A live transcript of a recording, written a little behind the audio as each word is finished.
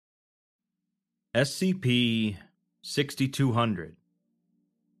SCP-6200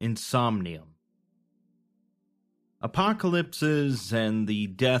 Insomnium. Apocalypses and the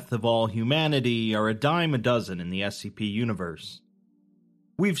death of all humanity are a dime a dozen in the SCP universe.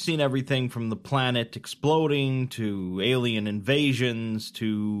 We've seen everything from the planet exploding to alien invasions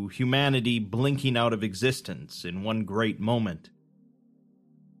to humanity blinking out of existence in one great moment.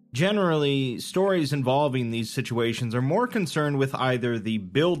 Generally, stories involving these situations are more concerned with either the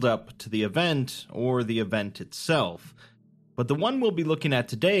build-up to the event or the event itself, but the one we'll be looking at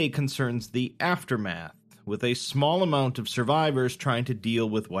today concerns the aftermath, with a small amount of survivors trying to deal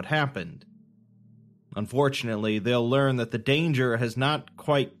with what happened. Unfortunately, they'll learn that the danger has not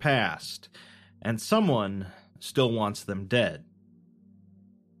quite passed, and someone still wants them dead.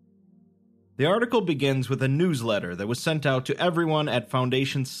 The article begins with a newsletter that was sent out to everyone at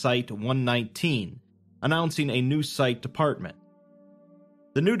Foundation Site 119, announcing a new site department.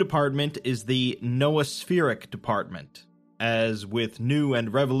 The new department is the Noospheric Department. As with new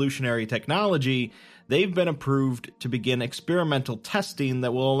and revolutionary technology, they've been approved to begin experimental testing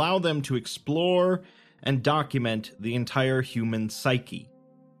that will allow them to explore and document the entire human psyche.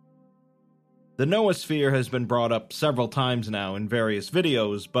 The Noosphere has been brought up several times now in various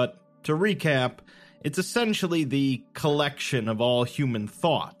videos, but to recap, it's essentially the collection of all human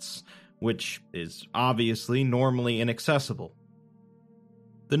thoughts, which is obviously normally inaccessible.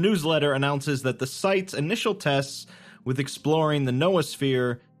 The newsletter announces that the site's initial tests with exploring the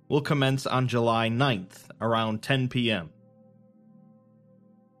Noosphere will commence on July 9th, around 10 p.m.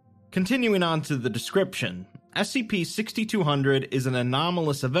 Continuing on to the description, SCP-6200 is an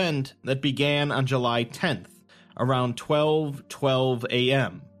anomalous event that began on July 10th, around 12:12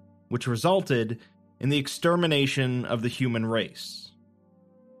 a.m., which resulted in the extermination of the human race.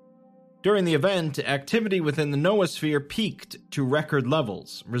 During the event, activity within the Noosphere peaked to record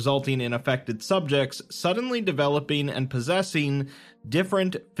levels, resulting in affected subjects suddenly developing and possessing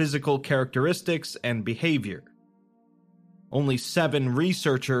different physical characteristics and behavior. Only 7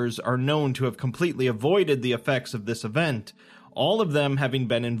 researchers are known to have completely avoided the effects of this event, all of them having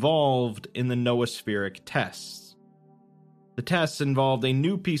been involved in the noospheric tests. The tests involved a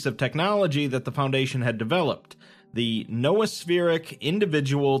new piece of technology that the Foundation had developed, the Noospheric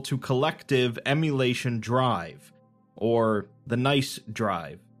Individual to Collective Emulation Drive, or the NICE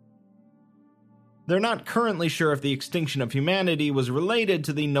drive. They're not currently sure if the extinction of humanity was related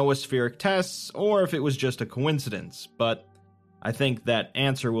to the noospheric tests or if it was just a coincidence, but I think that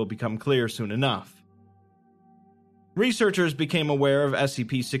answer will become clear soon enough. Researchers became aware of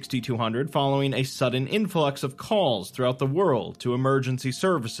SCP-6200 following a sudden influx of calls throughout the world to emergency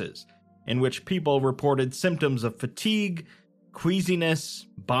services, in which people reported symptoms of fatigue, queasiness,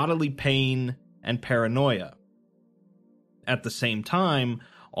 bodily pain, and paranoia. At the same time,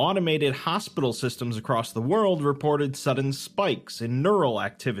 automated hospital systems across the world reported sudden spikes in neural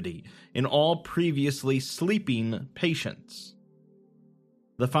activity in all previously sleeping patients.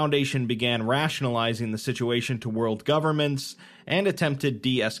 The Foundation began rationalizing the situation to world governments and attempted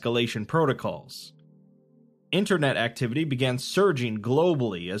de-escalation protocols. Internet activity began surging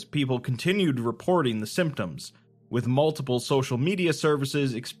globally as people continued reporting the symptoms, with multiple social media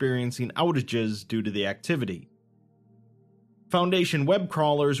services experiencing outages due to the activity. Foundation web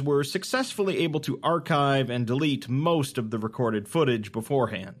crawlers were successfully able to archive and delete most of the recorded footage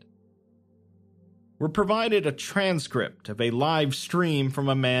beforehand. We're provided a transcript of a live stream from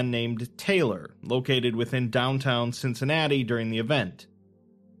a man named Taylor, located within downtown Cincinnati during the event.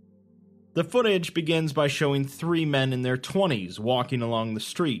 The footage begins by showing 3 men in their 20s walking along the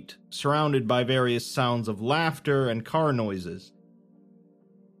street, surrounded by various sounds of laughter and car noises.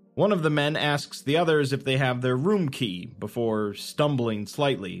 One of the men asks the others if they have their room key, before stumbling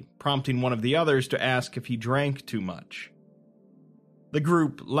slightly, prompting one of the others to ask if he drank too much. The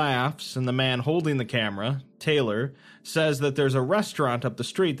group laughs, and the man holding the camera, Taylor, says that there's a restaurant up the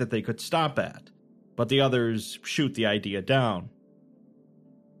street that they could stop at, but the others shoot the idea down.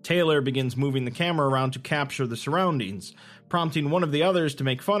 Taylor begins moving the camera around to capture the surroundings, prompting one of the others to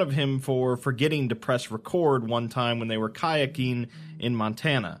make fun of him for forgetting to press record one time when they were kayaking in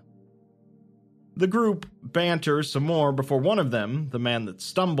Montana. The group banters some more before one of them, the man that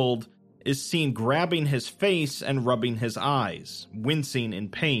stumbled, is seen grabbing his face and rubbing his eyes, wincing in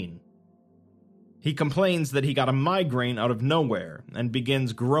pain. He complains that he got a migraine out of nowhere, and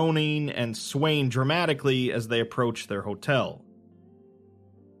begins groaning and swaying dramatically as they approach their hotel.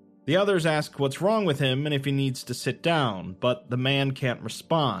 The others ask what's wrong with him and if he needs to sit down, but the man can't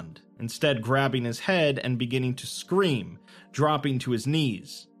respond, instead grabbing his head and beginning to scream, dropping to his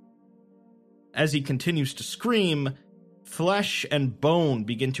knees. As he continues to scream, Flesh and bone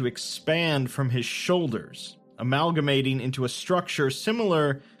begin to expand from his shoulders, amalgamating into a structure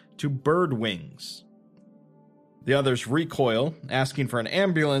similar to bird wings. The others recoil, asking for an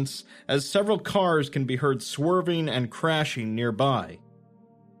ambulance, as several cars can be heard swerving and crashing nearby.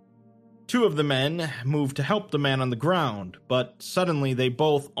 Two of the men move to help the man on the ground, but suddenly they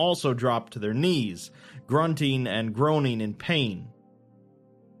both also drop to their knees, grunting and groaning in pain.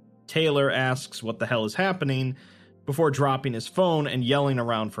 Taylor asks what the hell is happening, before dropping his phone and yelling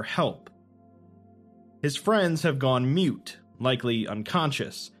around for help. His friends have gone mute, likely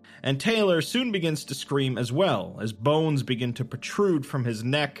unconscious, and Taylor soon begins to scream as well, as bones begin to protrude from his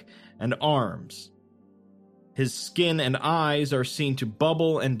neck and arms. His skin and eyes are seen to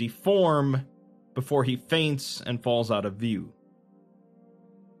bubble and deform before he faints and falls out of view.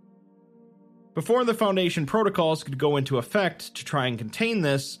 Before the Foundation protocols could go into effect to try and contain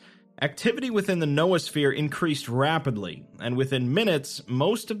this, activity within the noosphere increased rapidly, and within minutes,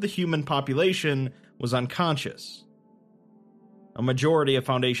 most of the human population was unconscious. A majority of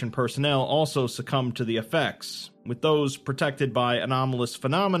Foundation personnel also succumbed to the effects, with those protected by anomalous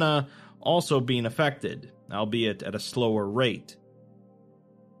phenomena also being affected, albeit at a slower rate.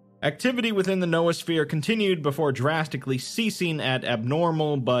 Activity within the noosphere continued before drastically ceasing at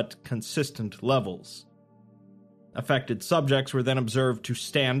abnormal but consistent levels. Affected subjects were then observed to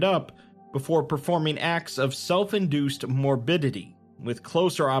stand up before performing acts of self-induced morbidity, with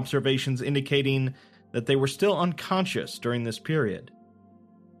closer observations indicating that they were still unconscious during this period.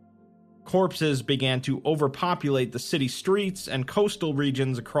 Corpses began to overpopulate the city streets and coastal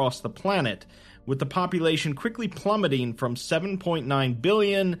regions across the planet, with the population quickly plummeting from 7.9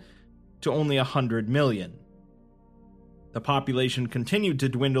 billion to only 100 million. The population continued to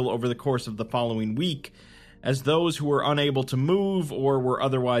dwindle over the course of the following week, as those who were unable to move or were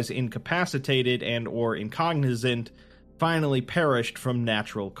otherwise incapacitated and or incognizant finally perished from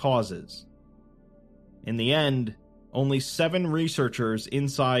natural causes. In the end, only 7 researchers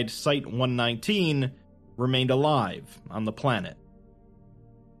inside Site-119 remained alive on the planet.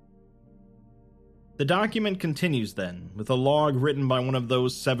 The document continues then, with a log written by one of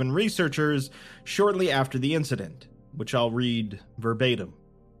those 7 researchers shortly after the incident, which I'll read verbatim.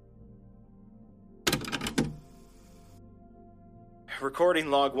 Recording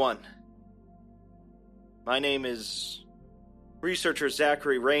Log 1. My name is Researcher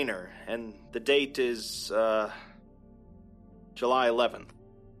Zachary Rayner, and the date is, July 11th.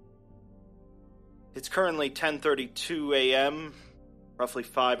 It's currently 10:32 a.m., roughly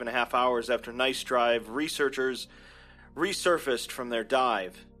 5.5 hours after Nice Drive, researchers resurfaced from their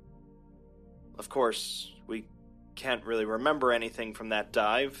dive. Of course, we can't really remember anything from that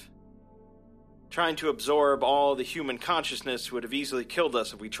dive. Trying to absorb all the human consciousness would have easily killed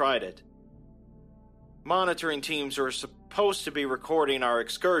us if we tried it. Monitoring teams were supposed to be recording our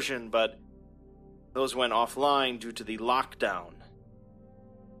excursion, but those went offline due to the lockdown.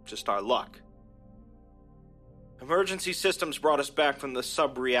 Just our luck. Emergency systems brought us back from the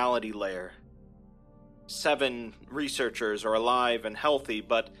sub-reality layer. 7 researchers are alive and healthy,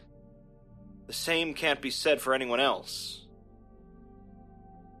 but the same can't be said for anyone else.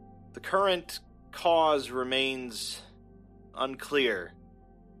 The current cause remains unclear.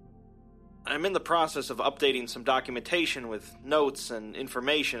 I'm in the process of updating some documentation with notes and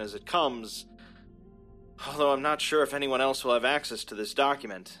information as it comes, although I'm not sure if anyone else will have access to this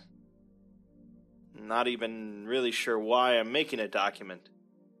document. Not even really sure why I'm making a document.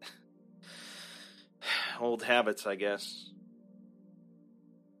 Old habits, I guess.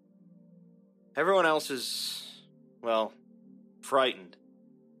 Everyone else is, well, frightened.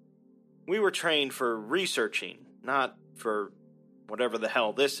 We were trained for researching, not for whatever the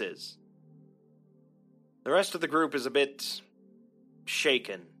hell this is. The rest of the group is a bit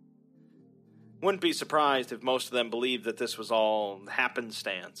shaken. Wouldn't be surprised if most of them believed that this was all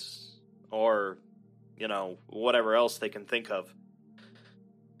happenstance, or, whatever else they can think of.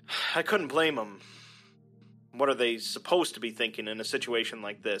 I couldn't blame them. What are they supposed to be thinking in a situation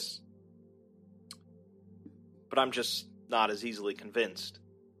like this? But I'm just not as easily convinced.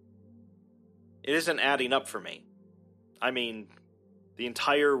 It isn't adding up for me. I mean, the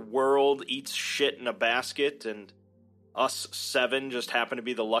entire world eats shit in a basket, and us 7 just happen to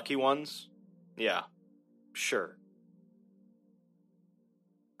be the lucky ones? Yeah, sure.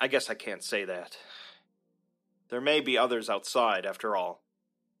 I guess I can't say that. There may be others outside, after all.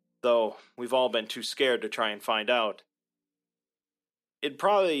 Though we've all been too scared to try and find out. It'd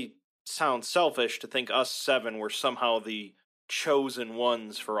probably sound selfish to think us 7 were somehow the chosen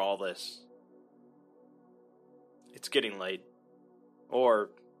ones for all this. It's getting late. Or,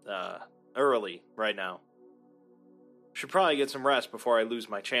 early right now. Should probably get some rest before I lose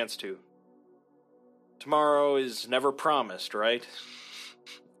my chance to. Tomorrow is never promised, right?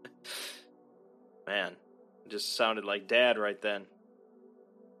 Man, it just sounded like Dad right then.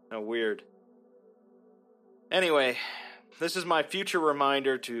 How weird. Anyway, this is my future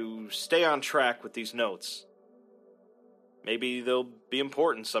reminder to stay on track with these notes. Maybe they'll be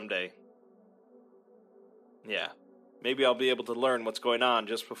important someday. Yeah, maybe I'll be able to learn what's going on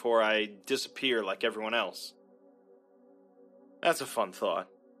just before I disappear like everyone else. That's a fun thought.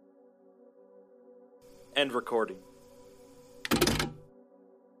 End recording.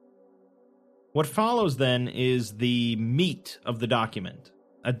 What follows then is the meat of the document.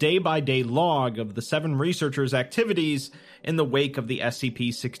 A day-by-day log of the 7 researchers' activities in the wake of the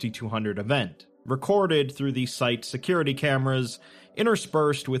SCP-6200 event, recorded through the site security cameras,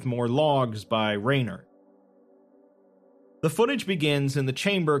 interspersed with more logs by Raynor. The footage begins in the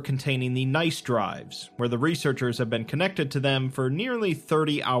chamber containing the NICE drives, where the researchers have been connected to them for nearly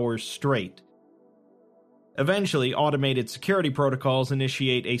 30 hours straight. Eventually, automated security protocols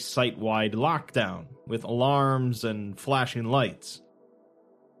initiate a site-wide lockdown, with alarms and flashing lights.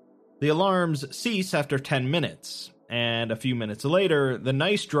 The alarms cease after 10 minutes, and a few minutes later, the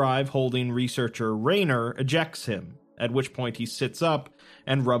NICE drive holding researcher Raynor ejects him, at which point he sits up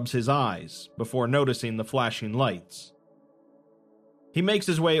and rubs his eyes, before noticing the flashing lights. He makes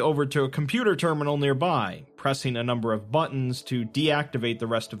his way over to a computer terminal nearby, pressing a number of buttons to deactivate the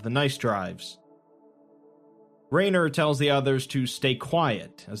rest of the NICE drives. Raynor tells the others to stay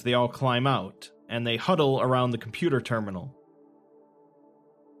quiet as they all climb out, and they huddle around the computer terminal.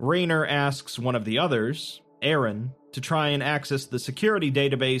 Raynor asks one of the others, Aaron, to try and access the security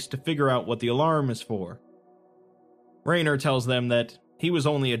database to figure out what the alarm is for. Raynor tells them that he was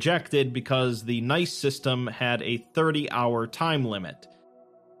only ejected because the NICE system had a 30-hour time limit,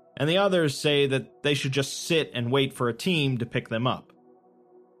 and the others say that they should just sit and wait for a team to pick them up.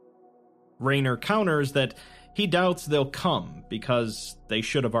 Raynor counters that he doubts they'll come because they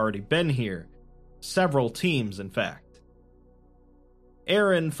should have already been here. Several teams, in fact.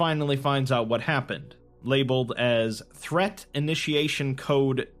 Aaron finally finds out what happened, labeled as Threat Initiation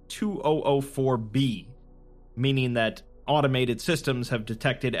Code 2004B, meaning that automated systems have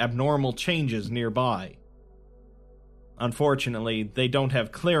detected abnormal changes nearby. Unfortunately, they don't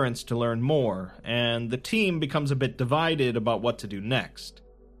have clearance to learn more, and the team becomes a bit divided about what to do next.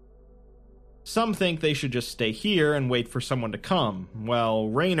 Some think they should just stay here and wait for someone to come, while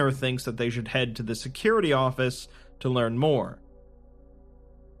Raynor thinks that they should head to the security office to learn more.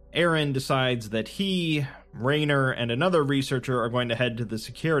 Aaron decides that he, Raynor, and another researcher are going to head to the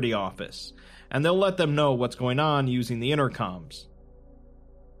security office, and they'll let them know what's going on using the intercoms.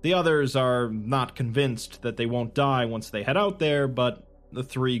 The others are not convinced that they won't die once they head out there, but the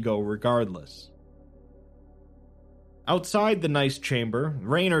 3 go regardless. Outside the NICE chamber,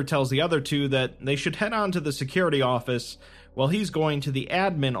 Raynor tells the other 2 that they should head on to the security office while he's going to the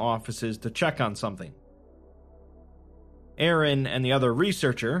admin offices to check on something. Aaron and the other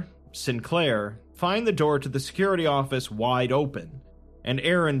researcher, Sinclair, find the door to the security office wide open, and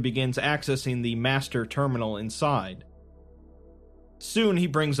Aaron begins accessing the master terminal inside. Soon he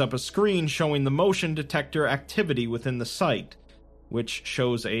brings up a screen showing the motion detector activity within the site, which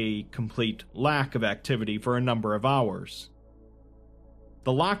shows a complete lack of activity for a number of hours.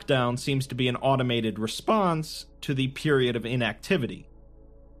 The lockdown seems to be an automated response to the period of inactivity.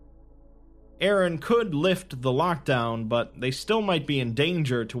 Aaron could lift the lockdown, but they still might be in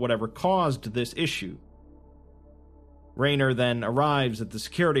danger to whatever caused this issue. Raynor then arrives at the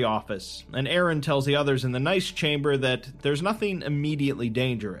security office, and Aaron tells the others in the NICE chamber that there's nothing immediately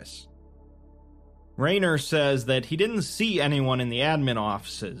dangerous. Raynor says that he didn't see anyone in the admin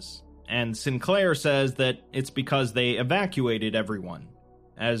offices, and Sinclair says that it's because they evacuated everyone,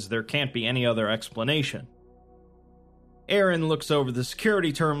 as there can't be any other explanation. Aaron looks over the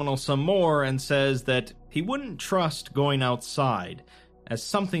security terminal some more and says that he wouldn't trust going outside, as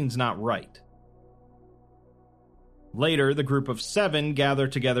something's not right. Later, the group of 7 gather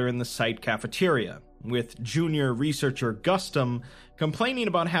together in the site cafeteria, with junior researcher Gustum complaining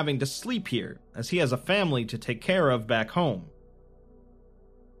about having to sleep here, as he has a family to take care of back home.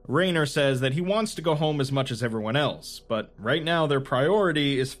 Raynor says that he wants to go home as much as everyone else, but right now their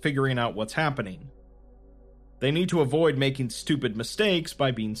priority is figuring out what's happening. They need to avoid making stupid mistakes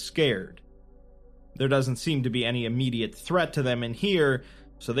by being scared. There doesn't seem to be any immediate threat to them in here,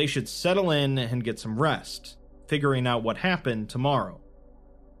 so they should settle in and get some rest, figuring out what happened tomorrow.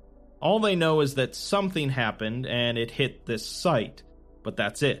 All they know is that something happened and it hit this site, but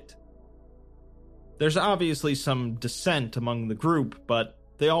that's it. There's obviously some dissent among the group, but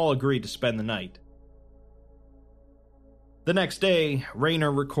they all agree to spend the night. The next day,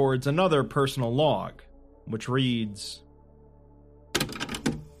 Rayner records another personal log, which reads,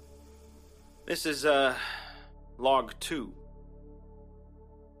 "This is, log 2.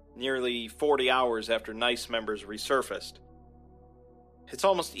 Nearly 40 hours after NICE members resurfaced. It's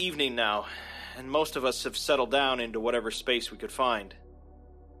almost evening now, and most of us have settled down into whatever space we could find.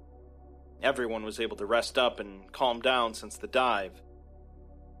 Everyone was able to rest up and calm down since the dive.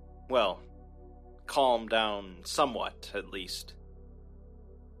 Well, calm down somewhat, at least.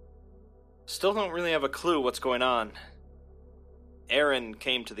 Still don't really have a clue what's going on. Aaron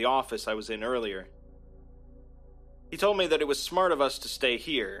came to the office I was in earlier. He told me that it was smart of us to stay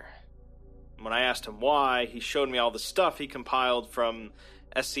here. When I asked him why, he showed me all the stuff he compiled from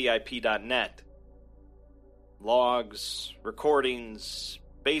scip.net. Logs, recordings,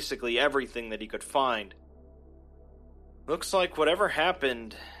 basically everything that he could find. Looks like whatever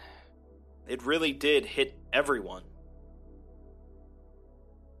happened, it really did hit everyone.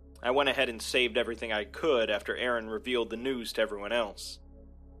 I went ahead and saved everything I could after Aaron revealed the news to everyone else.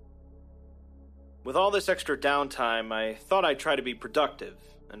 With all this extra downtime, I thought I'd try to be productive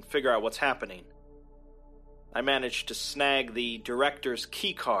and figure out what's happening. I managed to snag the director's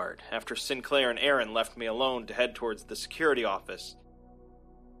keycard after Sinclair and Aaron left me alone to head towards the security office.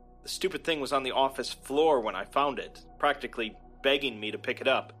 The stupid thing was on the office floor when I found it, practically begging me to pick it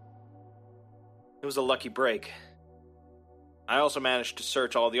up. It was a lucky break. I also managed to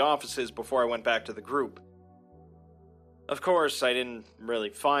search all the offices before I went back to the group. Of course, I didn't really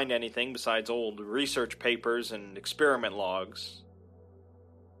find anything besides old research papers and experiment logs.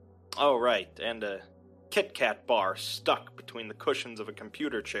 Oh, right, and a Kit Kat bar stuck between the cushions of a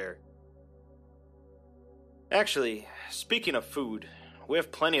computer chair. Actually, speaking of food, we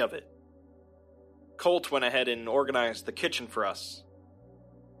have plenty of it. Colt went ahead and organized the kitchen for us.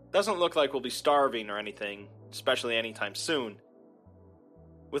 Doesn't look like we'll be starving or anything, especially anytime soon.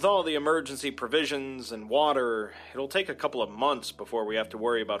 With all the emergency provisions and water, it'll take a couple of months before we have to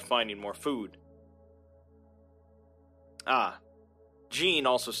worry about finding more food. Jean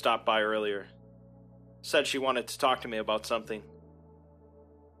also stopped by earlier. Said she wanted to talk to me about something.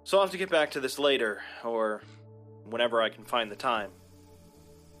 So I'll have to get back to this later, or whenever I can find the time.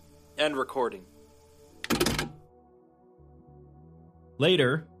 End recording.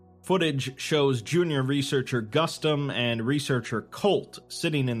 Later, footage shows junior researcher Gustum and researcher Colt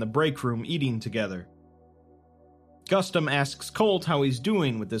sitting in the break room eating together. Gustum asks Colt how he's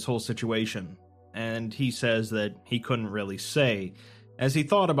doing with this whole situation, and he says that he couldn't really say, as he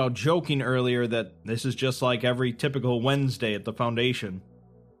thought about joking earlier that this is just like every typical Wednesday at the Foundation.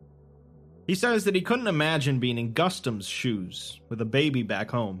 He says that he couldn't imagine being in Gustum's shoes, with a baby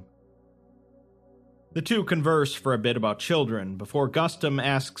back home. The two converse for a bit about children, before Gustum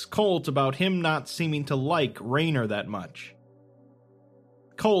asks Colt about him not seeming to like Rayner that much.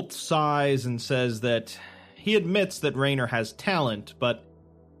 Colt sighs and says that he admits that Rayner has talent, but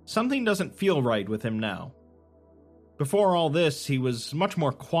something doesn't feel right with him now. Before all this, he was much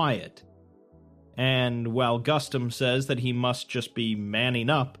more quiet. And while Gustum says that he must just be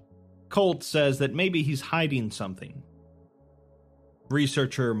manning up, Colt says that maybe he's hiding something.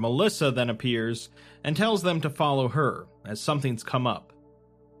 Researcher Melissa then appears and tells them to follow her, as something's come up.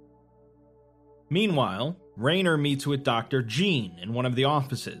 Meanwhile, Rayner meets with Dr. Jean in one of the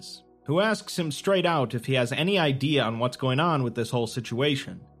offices, who asks him straight out if he has any idea on what's going on with this whole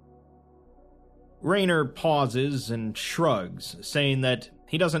situation. Rayner pauses and shrugs, saying that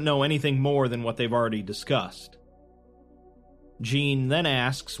he doesn't know anything more than what they've already discussed. Jean then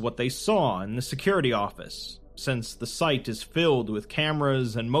asks what they saw in the security office, since the site is filled with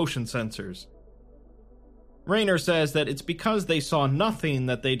cameras and motion sensors. Rayner says that it's because they saw nothing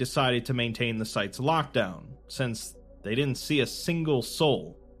that they decided to maintain the site's lockdown, since they didn't see a single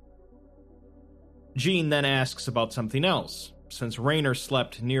soul. Jean then asks about something else, since Rayner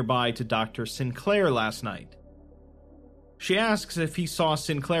slept nearby to Dr. Sinclair last night. She asks if he saw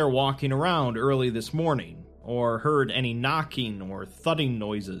Sinclair walking around early this morning, or heard any knocking or thudding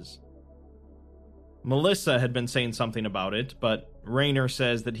noises. Melissa had been saying something about it, but Rayner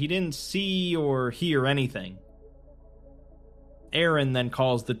says that he didn't see or hear anything. Aaron then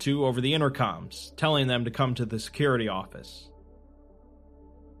calls the two over the intercoms, telling them to come to the security office.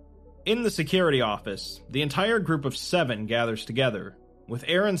 In the security office, the entire group of 7 gathers together, with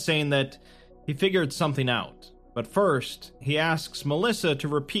Aaron saying that he figured something out, but first, he asks Melissa to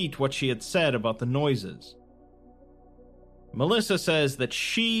repeat what she had said about the noises. Melissa says that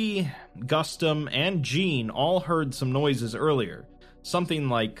she, Gustum, and Jean all heard some noises earlier, something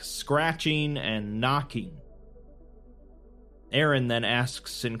like scratching and knocking. Aaron then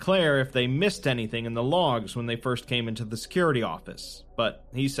asks Sinclair if they missed anything in the logs when they first came into the security office, but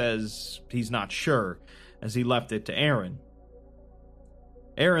he says he's not sure, as he left it to Aaron.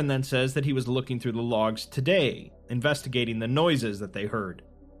 Aaron then says that he was looking through the logs today, investigating the noises that they heard.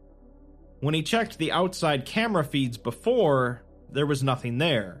 When he checked the outside camera feeds before, there was nothing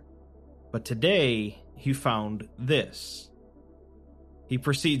there, but today he found this. He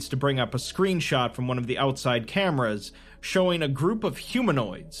proceeds to bring up a screenshot from one of the outside cameras showing a group of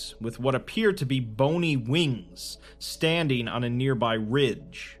humanoids with what appear to be bony wings standing on a nearby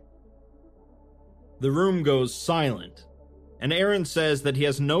ridge. The room goes silent, and Aaron says that he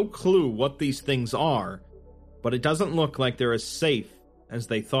has no clue what these things are, but it doesn't look like they're as safe as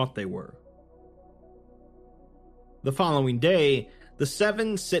they thought they were. The following day, the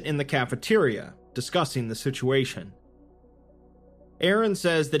seven sit in the cafeteria, discussing the situation. Aaron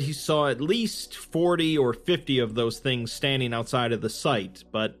says that he saw at least 40 or 50 of those things standing outside of the site,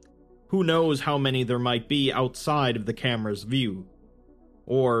 but who knows how many there might be outside of the camera's view,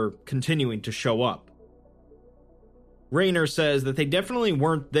 or continuing to show up. Raynor says that they definitely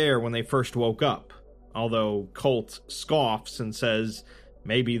weren't there when they first woke up, although Colt scoffs and says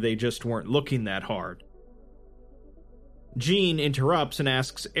maybe they just weren't looking that hard. Jean interrupts and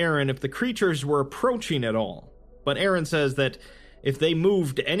asks Aaron if the creatures were approaching at all, but Aaron says that if they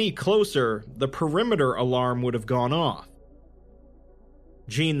moved any closer, the perimeter alarm would have gone off.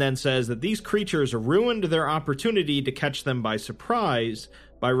 Jean then says that these creatures ruined their opportunity to catch them by surprise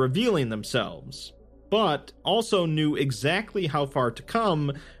by revealing themselves, but also knew exactly how far to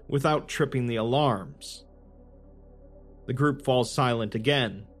come without tripping the alarms. The group falls silent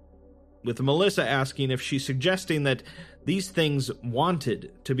again, with Melissa asking if she's suggesting that these things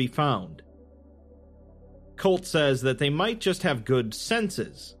wanted to be found. Colt says that they might just have good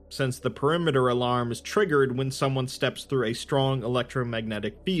senses, since the perimeter alarm is triggered when someone steps through a strong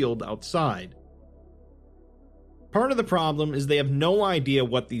electromagnetic field outside. Part of the problem is they have no idea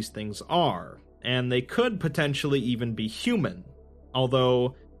what these things are, and they could potentially even be human,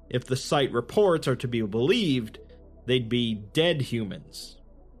 although, if the site reports are to be believed, they'd be dead humans.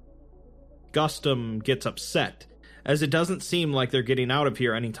 Gustum gets upset, as it doesn't seem like they're getting out of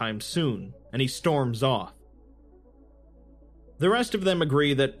here anytime soon, and he storms off. The rest of them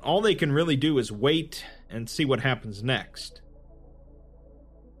agree that all they can really do is wait and see what happens next.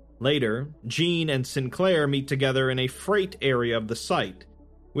 Later, Jean and Sinclair meet together in a freight area of the site,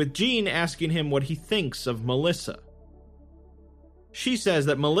 with Jean asking him what he thinks of Melissa. She says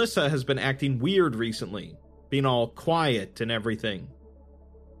that Melissa has been acting weird recently, being all quiet and everything.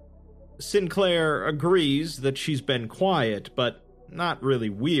 Sinclair agrees that she's been quiet, but not really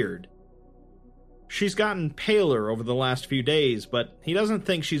weird. She's gotten paler over the last few days, but he doesn't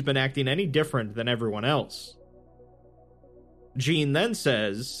think she's been acting any different than everyone else. Jean then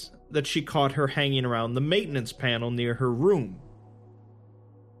says that she caught her hanging around the maintenance panel near her room.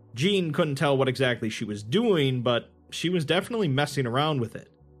 Jean couldn't tell what exactly she was doing, but she was definitely messing around with it.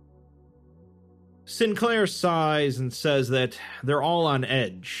 Sinclair sighs and says that they're all on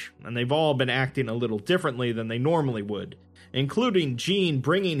edge, and they've all been acting a little differently than they normally would, including Jean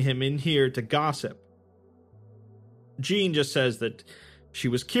bringing him in here to gossip. Jean just says that she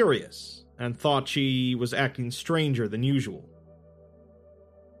was curious, and thought she was acting stranger than usual.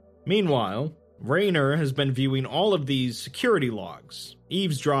 Meanwhile, Raynor has been viewing all of these security logs,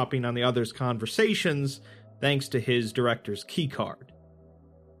 eavesdropping on the others' conversations thanks to his director's keycard.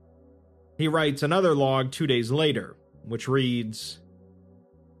 He writes another log 2 days later, which reads,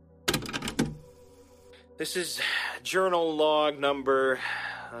 "This is journal log number,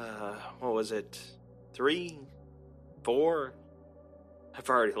 3? 4? I've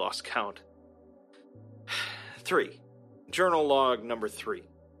already lost count. 3. Journal log number 3.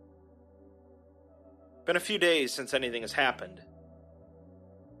 Been a few days since anything has happened.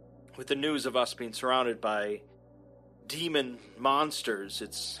 With the news of us being surrounded by demon monsters,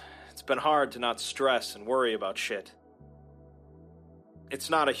 it's been hard to not stress and worry about shit. It's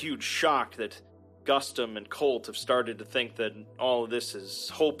not a huge shock that Gustum and Colt have started to think that all of this is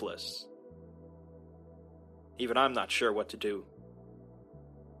hopeless. Even I'm not sure what to do.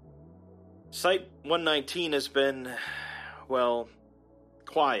 Site-119 has been, well,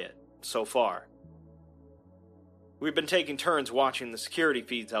 quiet so far. We've been taking turns watching the security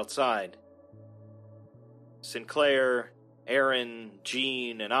feeds outside. Sinclair, Aaron,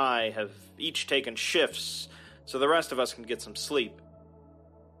 Jean, and I have each taken shifts so the rest of us can get some sleep.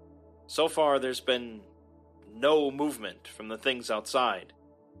 So far, there's been no movement from the things outside.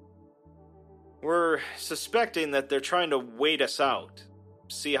 We're suspecting that they're trying to wait us out,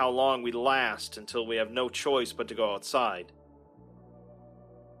 see how long we last until we have no choice but to go outside.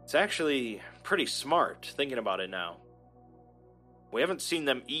 It's actually pretty smart, thinking about it now. We haven't seen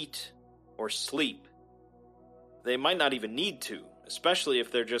them eat or sleep. They might not even need to, especially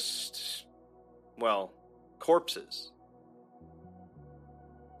if they're just, well, corpses.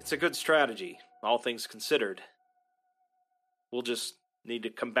 It's a good strategy, all things considered. We'll just need to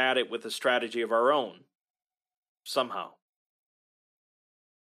combat it with a strategy of our own. Somehow.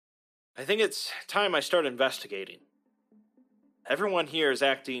 I think it's time I start investigating. Everyone here is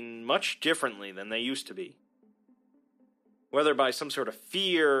acting much differently than they used to be. Whether by some sort of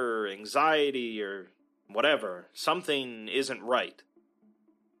fear, or anxiety, or whatever, something isn't right.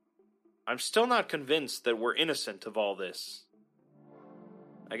 I'm still not convinced that we're innocent of all this.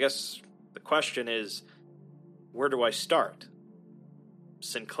 I guess the question is, where do I start?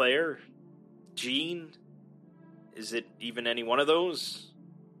 Sinclair? Jean? Is it even any one of those?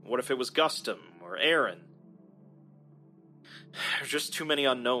 What if it was Gustum or Aaron? There's just too many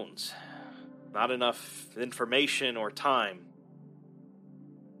unknowns. Not enough information or time.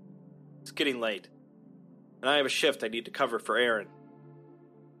 It's getting late, and I have a shift I need to cover for Aaron.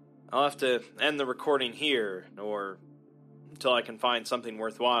 I'll have to end the recording here, or until I can find something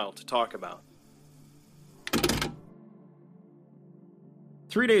worthwhile to talk about.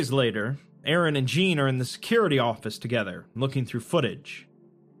 3 days later, Aaron and Jean are in the security office together, looking through footage.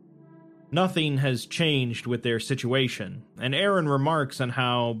 Nothing has changed with their situation, and Aaron remarks on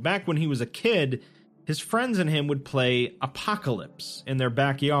how, back when he was a kid, his friends and him would play Apocalypse in their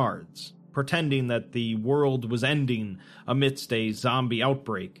backyards, pretending that the world was ending amidst a zombie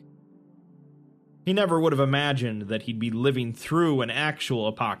outbreak. He never would have imagined that he'd be living through an actual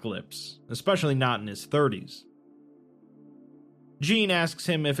apocalypse, especially not in his 30s. Jean asks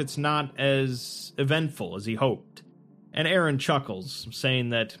him if it's not as eventful as he hoped, and Aaron chuckles, saying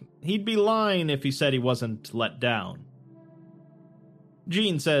that he'd be lying if he said he wasn't let down.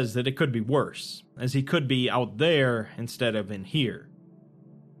 Jean says that it could be worse, as he could be out there instead of in here.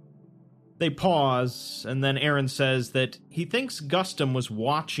 They pause, and then Aaron says that he thinks Gustum was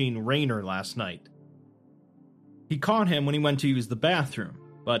watching Raynor last night. He caught him when he went to use the bathroom,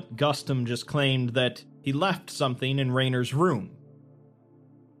 but Gustum just claimed that he left something in Raynor's room.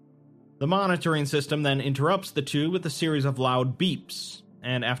 The monitoring system then interrupts the two with a series of loud beeps,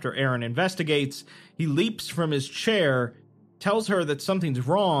 and after Aaron investigates, he leaps from his chair, tells her that something's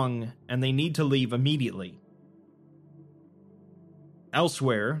wrong, and they need to leave immediately.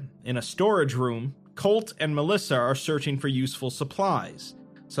 Elsewhere, in a storage room, Colt and Melissa are searching for useful supplies,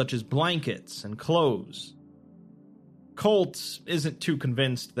 such as blankets and clothes. Colt isn't too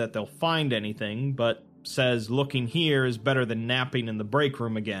convinced that they'll find anything, but says looking here is better than napping in the break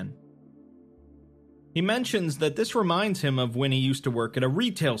room again. He mentions that this reminds him of when he used to work at a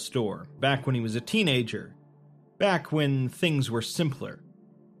retail store, back when he was a teenager, back when things were simpler.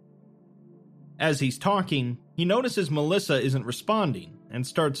 As he's talking, he notices Melissa isn't responding, and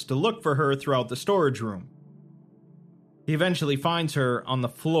starts to look for her throughout the storage room. He eventually finds her on the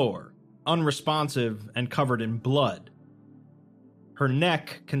floor, unresponsive and covered in blood. Her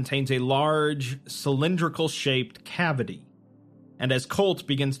neck contains a large, cylindrical-shaped cavity, and as Colt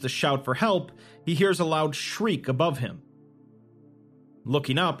begins to shout for help, he hears a loud shriek above him.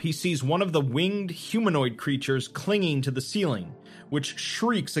 Looking up, he sees one of the winged humanoid creatures clinging to the ceiling, which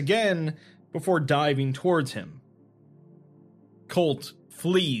shrieks again before diving towards him. Colt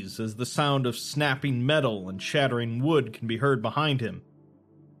flees as the sound of snapping metal and shattering wood can be heard behind him.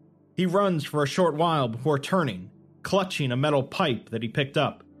 He runs for a short while before turning, clutching a metal pipe that he picked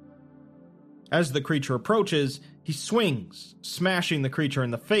up. As the creature approaches, he swings, smashing the creature in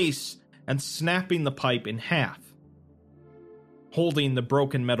the face and snapping the pipe in half. Holding the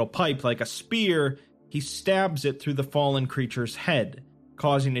broken metal pipe like a spear, he stabs it through the fallen creature's head,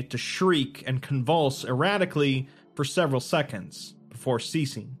 causing it to shriek and convulse erratically for several seconds before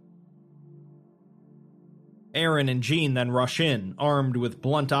ceasing. Aaron and Jean then rush in, armed with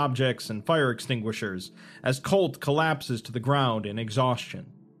blunt objects and fire extinguishers, as Colt collapses to the ground in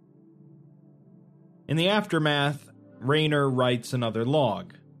exhaustion. In the aftermath, Raynor writes another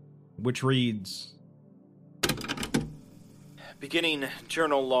log, which reads, Beginning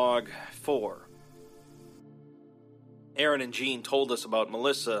Journal Log 4. Aaron and Jean told us about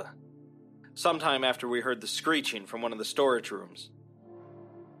Melissa sometime after we heard the screeching from one of the storage rooms.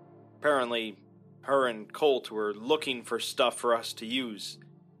 Apparently, her and Colt were looking for stuff for us to use.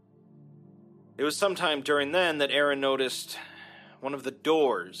 It was sometime during then that Aaron noticed one of the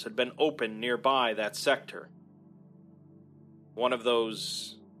doors had been opened nearby that sector. One of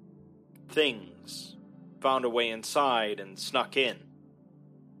those things found a way inside and snuck in.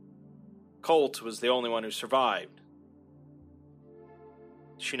 Colt was the only one who survived.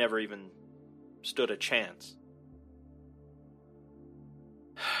 she never even stood a chance.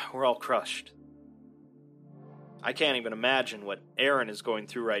 We're all crushed. I can't even imagine what Aaron is going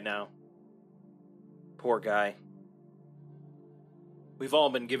through right now. Poor guy. We've all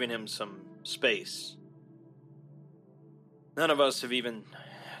been giving him some space. None of us have even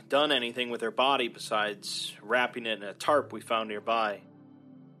done anything with her body besides wrapping it in a tarp we found nearby.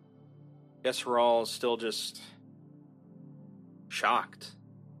 Guess we're all still just shocked,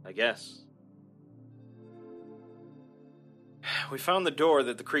 I guess. We found the door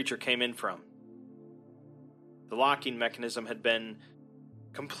that the creature came in from. The locking mechanism had been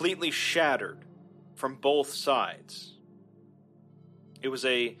completely shattered from both sides. It was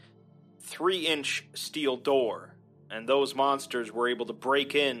a 3-inch steel door, and those monsters were able to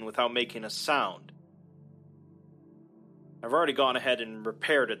break in without making a sound. I've already gone ahead and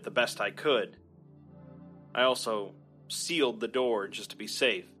repaired it the best I could. I also sealed the door just to be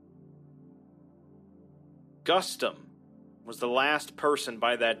safe. Gustum was the last person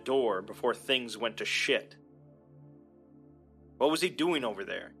by that door before things went to shit. What was he doing over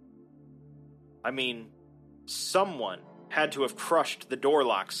there? I mean, someone had to have crushed the door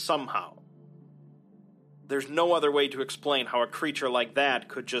lock somehow. There's no other way to explain how a creature like that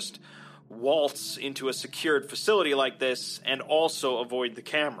could just waltz into a secured facility like this and also avoid the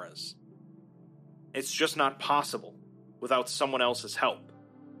cameras. It's just not possible without someone else's help.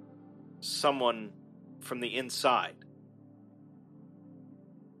 Someone from the inside.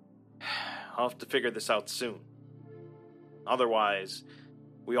 I'll have to figure this out soon. Otherwise,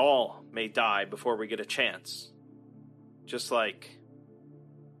 we all may die before we get a chance. Just like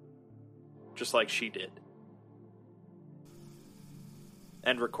she did.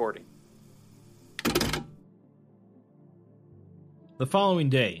 End recording. The following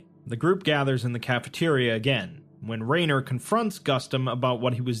day, the group gathers in the cafeteria again, when Raynor confronts Gustum about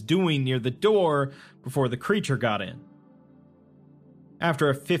what he was doing near the door before the creature got in. After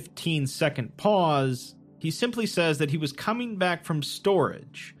a 15-second pause, he simply says that he was coming back from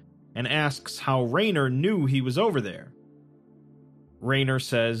storage, and asks how Raynor knew he was over there. Raynor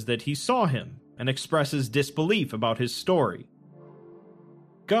says that he saw him, and expresses disbelief about his story.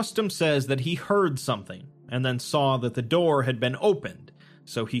 Gustum says that he heard something, and then saw that the door had been opened,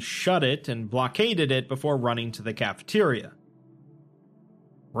 so he shut it and blockaded it before running to the cafeteria.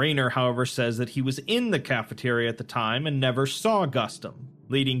 Raynor, however, says that he was in the cafeteria at the time and never saw Gustum,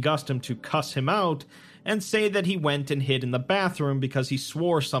 leading Gustum to cuss him out and say that he went and hid in the bathroom because he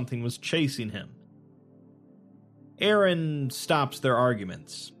swore something was chasing him. Aaron stops their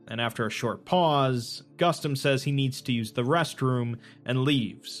arguments, and after a short pause, Gustum says he needs to use the restroom and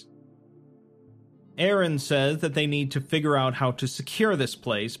leaves. Aaron says that they need to figure out how to secure this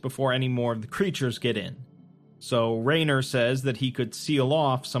place before any more of the creatures get in. So Raynor says that he could seal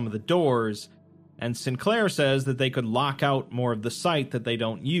off some of the doors, and Sinclair says that they could lock out more of the site that they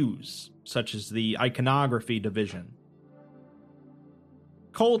don't use, such as the iconography division.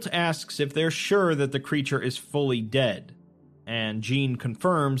 Colt asks if they're sure that the creature is fully dead, and Jean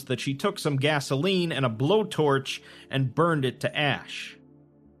confirms that she took some gasoline and a blowtorch and burned it to ash.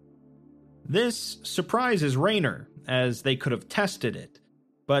 This surprises Raynor, as they could have tested it,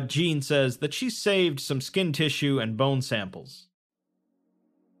 but Jean says that she saved some skin tissue and bone samples.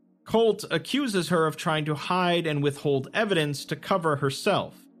 Colt accuses her of trying to hide and withhold evidence to cover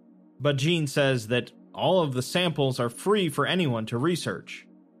herself, but Jean says that all of the samples are free for anyone to research.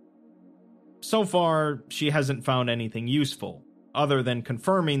 So far, she hasn't found anything useful, other than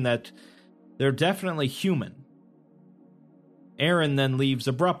confirming that they're definitely human. Aaron then leaves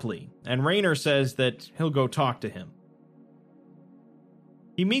abruptly, and Raynor says that he'll go talk to him.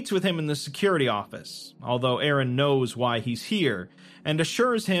 He meets with him in the security office, although Aaron knows why he's here, and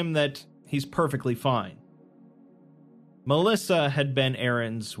assures him that he's perfectly fine. Melissa had been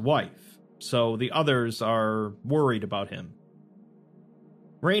Aaron's wife, so the others are worried about him.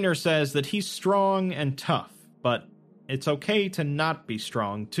 Raynor says that he's strong and tough, but it's okay to not be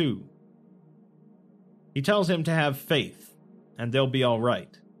strong too. He tells him to have faith, and they'll be all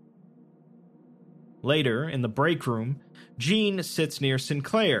right. Later, in the break room, Jean sits near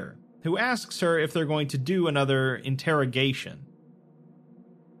Sinclair, who asks her if they're going to do another interrogation.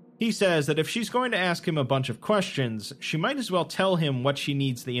 He says that if she's going to ask him a bunch of questions, she might as well tell him what she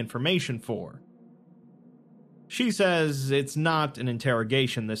needs the information for. She says it's not an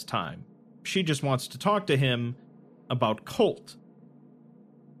interrogation this time. She just wants to talk to him about Colt.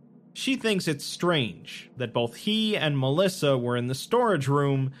 She thinks it's strange that both he and Melissa were in the storage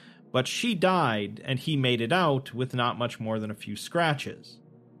room, but she died and he made it out with not much more than a few scratches.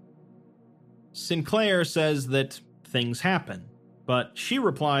 Sinclair says that things happen, but she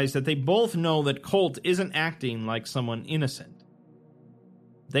replies that they both know that Colt isn't acting like someone innocent.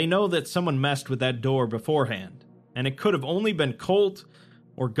 They know that someone messed with that door beforehand, and it could have only been Colt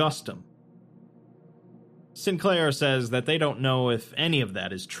or Gustum. Sinclair says that they don't know if any of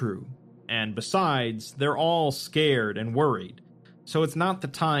that is true, and besides, they're all scared and worried, so it's not the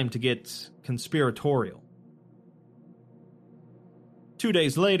time to get conspiratorial. 2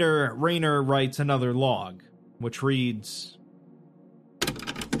 days later, Raynor writes another log, which reads,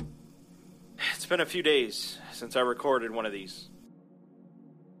 "It's been a few days since I recorded one of these.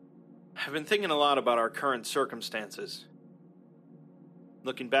 I've been thinking a lot about our current circumstances.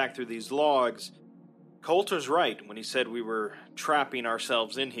 Looking back through these logs, Colt was right when he said we were trapping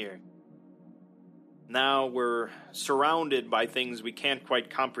ourselves in here. Now we're surrounded by things we can't quite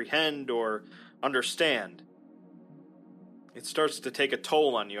comprehend or understand. It starts to take a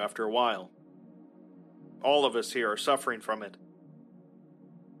toll on you after a while. All of us here are suffering from it.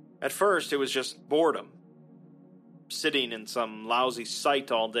 At first, it was just boredom. Sitting in some lousy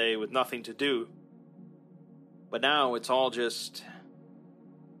site all day with nothing to do. But now it's all just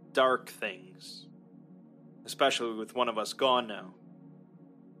dark things. Especially with one of us gone now.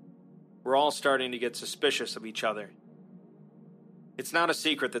 We're all starting to get suspicious of each other. It's not a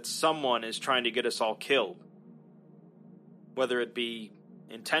secret that someone is trying to get us all killed. Whether it be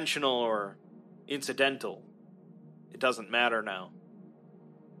intentional or incidental, it doesn't matter now.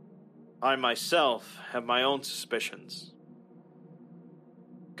 I myself have my own suspicions.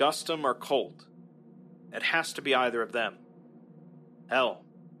 Gustum or Colt. It has to be either of them. Hell,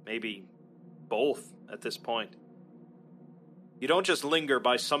 maybe both at this point. You don't just linger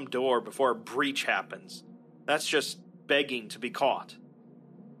by some door before a breach happens. That's just begging to be caught.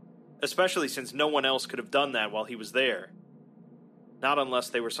 Especially since no one else could have done that while he was there. Not unless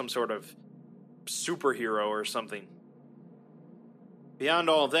they were some sort of superhero or something.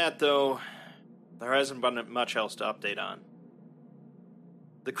 Beyond all that, though, there hasn't been much else to update on.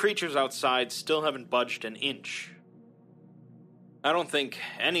 The creatures outside still haven't budged an inch. I don't think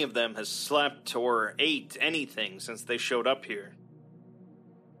any of them has slept or ate anything since they showed up here.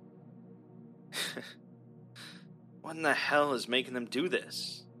 What in the hell is making them do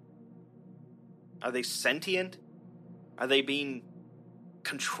this? Are they sentient? Are they being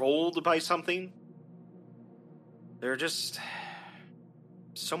controlled by something? There are just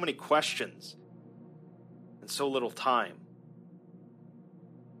so many questions and so little time.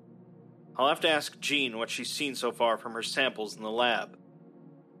 I'll have to ask Jean what she's seen so far from her samples in the lab.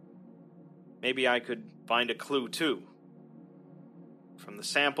 Maybe I could find a clue too. From the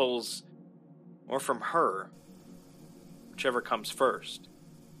samples or from her. Whichever comes first.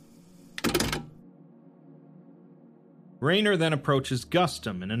 Raynor then approaches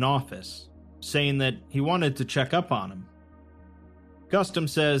Gustum in an office, saying that he wanted to check up on him. Gustum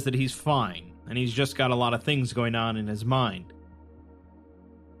says that he's fine, and he's just got a lot of things going on in his mind.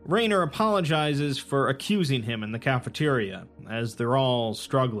 Raynor apologizes for accusing him in the cafeteria, as they're all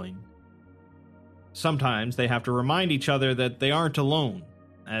struggling. Sometimes they have to remind each other that they aren't alone,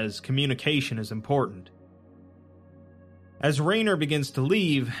 as communication is important. As Raynor begins to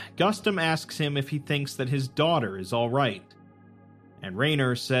leave, Gustum asks him if he thinks that his daughter is all right, and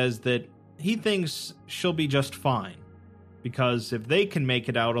Raynor says that he thinks she'll be just fine, because if they can make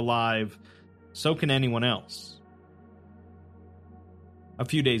it out alive, so can anyone else. A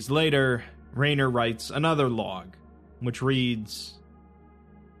few days later, Raynor writes another log, which reads,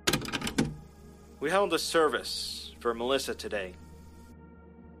 "We held a service for Melissa today.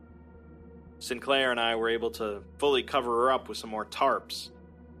 Sinclair and I were able to fully cover her up with some more tarps.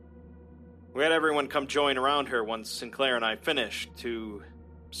 We had everyone come join around her once Sinclair and I finished to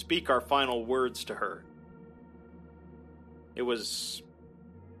speak our final words to her. It was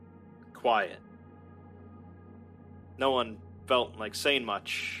quiet. No one felt like saying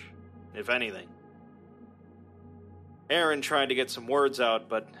much, if anything. Aaron tried to get some words out,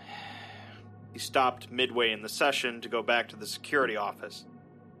 but he stopped midway in the session to go back to the security office.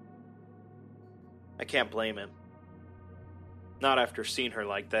 I can't blame him. Not after seeing her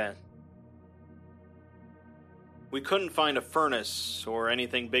like that. We couldn't find a furnace or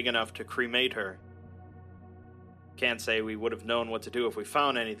anything big enough to cremate her. Can't say we would have known what to do if we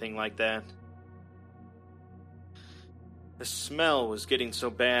found anything like that. The smell was getting so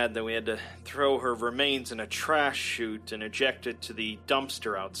bad that we had to throw her remains in a trash chute and eject it to the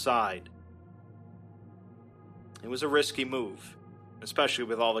dumpster outside. It was a risky move, especially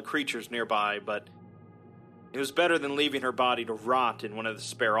with all the creatures nearby, but it was better than leaving her body to rot in one of the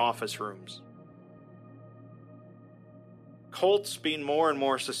spare office rooms. Colt's been more and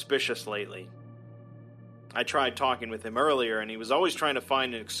more suspicious lately. I tried talking with him earlier, and he was always trying to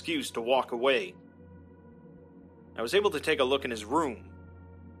find an excuse to walk away. I was able to take a look in his room.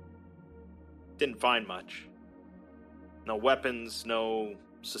 Didn't find much. No weapons, no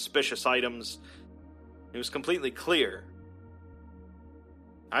suspicious items. It was completely clear.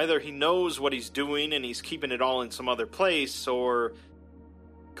 Either he knows what he's doing and he's keeping it all in some other place, or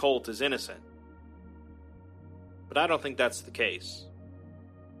Colt is innocent. But I don't think that's the case.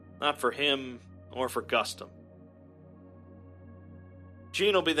 Not for him or for Gustum.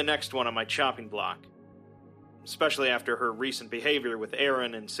 Jean will be the next one on my chopping block, especially after her recent behavior with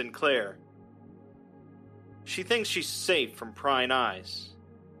Aaron and Sinclair. She thinks she's safe from prying eyes.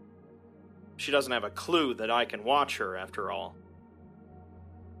 She doesn't have a clue that I can watch her, after all.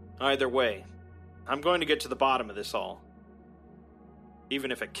 Either way, I'm going to get to the bottom of this all,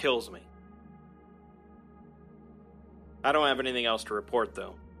 even if it kills me. I don't have anything else to report,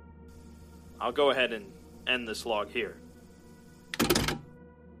 though. I'll go ahead and end this log here.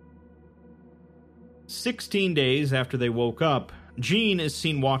 16 days after they woke up, Jean is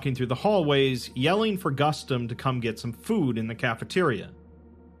seen walking through the hallways, yelling for Gustum to come get some food in the cafeteria.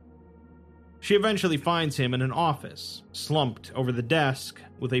 She eventually finds him in an office, slumped over the desk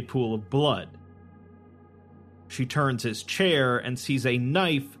with a pool of blood. She turns his chair and sees a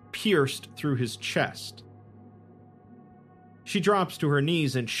knife pierced through his chest. She drops to her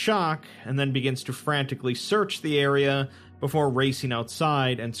knees in shock and then begins to frantically search the area before racing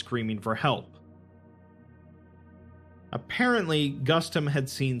outside and screaming for help. Apparently, Gustum had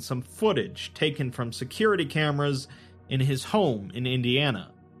seen some footage taken from security cameras in his home in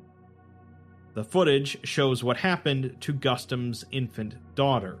Indiana. The footage shows what happened to Gustum's infant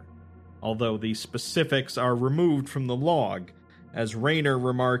daughter, although the specifics are removed from the log, as Rayner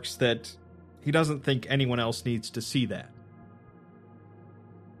remarks that he doesn't think anyone else needs to see that.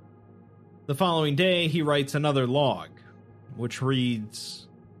 The following day, he writes another log, which reads,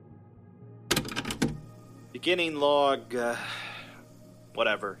 beginning log,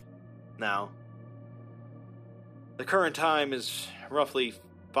 whatever, now. The current time is roughly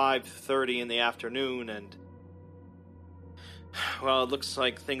 5:30 in the afternoon, and, well, it looks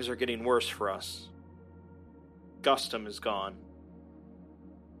like things are getting worse for us. Gustum is gone.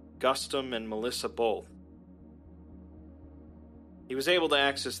 Gustum and Melissa both. He was able to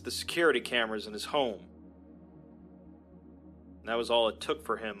access the security cameras in his home. That was all it took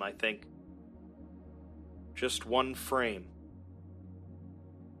for him, I think. Just one frame.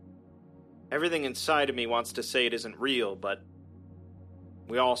 Everything inside of me wants to say it isn't real, but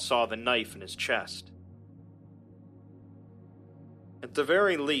we all saw the knife in his chest. At the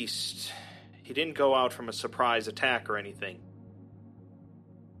very least, he didn't go out from a surprise attack or anything.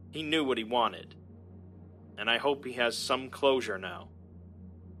 He knew what he wanted, and I hope he has some closure now,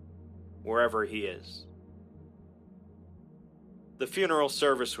 wherever he is. The funeral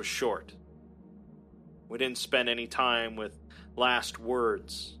service was short. We didn't spend any time with last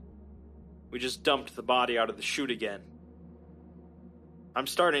words. We just dumped the body out of the chute again. I'm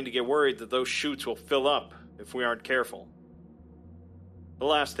starting to get worried that those chutes will fill up if we aren't careful. The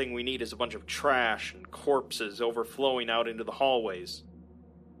last thing we need is a bunch of trash and corpses overflowing out into the hallways.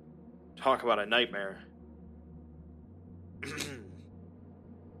 Talk about a nightmare.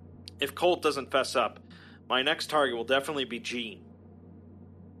 If Colt doesn't fess up, my next target will definitely be Jean.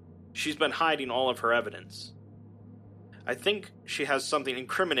 She's been hiding all of her evidence. I think she has something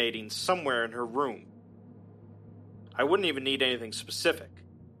incriminating somewhere in her room. I wouldn't even need anything specific.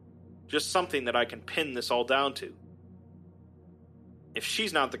 Just something that I can pin this all down to. If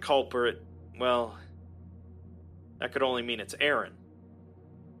she's not the culprit, well, that could only mean it's Aaron.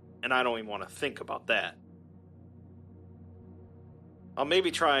 And I don't even want to think about that. I'll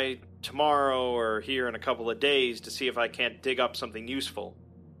maybe try tomorrow or here in a couple of days to see if I can't dig up something useful.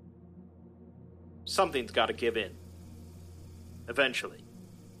 Something's got to give in. Eventually.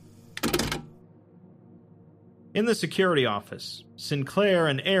 In the security office, Sinclair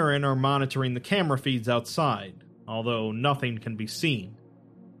and Aaron are monitoring the camera feeds outside, although nothing can be seen.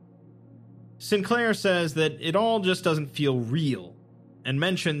 Sinclair says that it all just doesn't feel real, and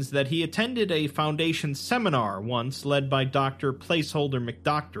mentions that he attended a Foundation seminar once led by Dr. Placeholder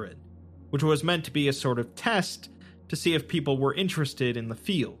McDoctorate, which was meant to be a sort of test to see if people were interested in the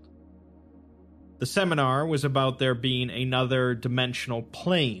field. The seminar was about there being another dimensional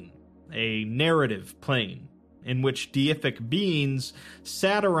plane, a narrative plane, in which deific beings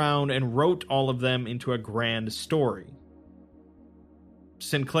sat around and wrote all of them into a grand story.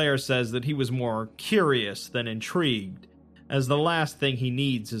 Sinclair says that he was more curious than intrigued, as the last thing he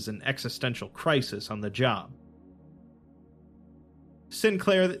needs is an existential crisis on the job.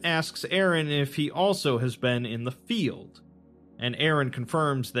 Sinclair asks Aaron if he also has been in the field, and Aaron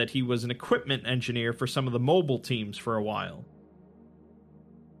confirms that he was an equipment engineer for some of the mobile teams for a while.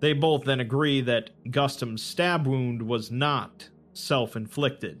 They both then agree that Gustum's stab wound was not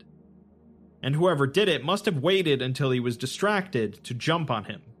self-inflicted, and whoever did it must have waited until he was distracted to jump on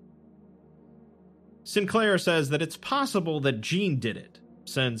him. Sinclair says that it's possible that Jean did it,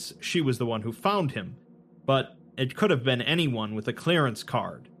 since she was the one who found him, but it could have been anyone with a clearance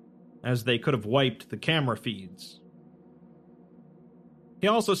card, as they could have wiped the camera feeds. He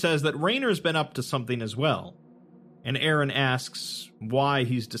also says that Raynor's been up to something as well, and Aaron asks why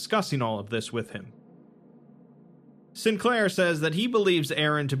he's discussing all of this with him. Sinclair says that he believes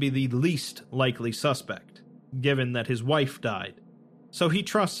Aaron to be the least likely suspect, given that his wife died, so he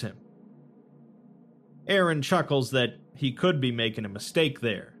trusts him. Aaron chuckles that he could be making a mistake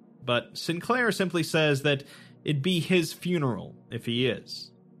there, but Sinclair simply says that it'd be his funeral if he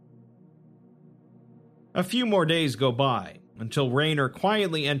is. A few more days go by, until Raynor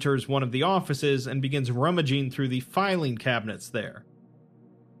quietly enters one of the offices and begins rummaging through the filing cabinets there.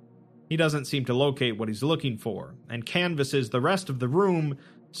 He doesn't seem to locate what he's looking for, and canvasses the rest of the room,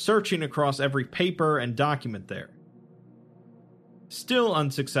 searching across every paper and document there. Still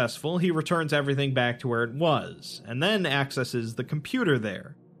unsuccessful, he returns everything back to where it was, and then accesses the computer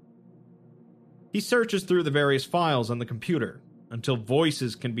there. He searches through the various files on the computer, until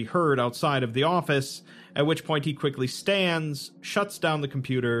voices can be heard outside of the office, at which point he quickly stands, shuts down the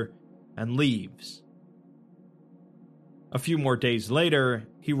computer, and leaves. A few more days later,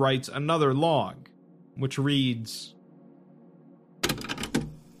 he writes another log, which reads,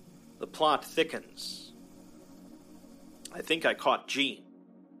 "The plot thickens. I think I caught Jean.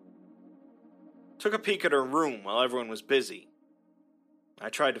 Took a peek at her room while everyone was busy. I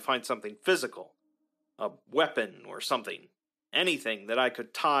tried to find something physical, a weapon or something, anything that I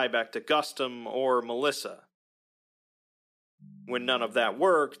could tie back to Gustum or Melissa. When none of that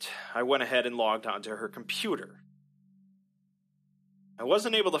worked, I went ahead and logged onto her computer. I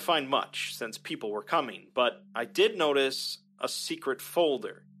wasn't able to find much since people were coming, but I did notice a secret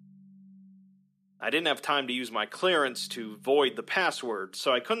folder. I didn't have time to use my clearance to void the password,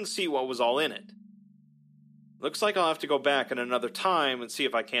 so I couldn't see what was all in it. Looks like I'll have to go back at another time and see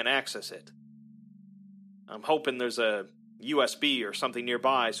if I can't access it. I'm hoping there's a USB or something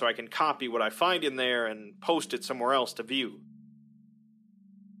nearby so I can copy what I find in there and post it somewhere else to view.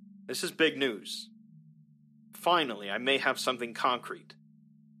 This is big news. Finally, I may have something concrete.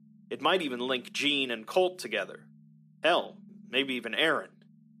 It might even link Jean and Colt together. Hell, maybe even Aaron.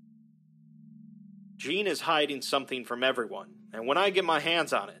 Jean is hiding something from everyone, and when I get my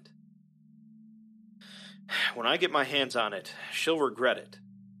hands on it, she'll regret it.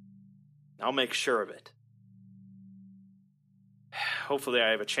 I'll make sure of it. Hopefully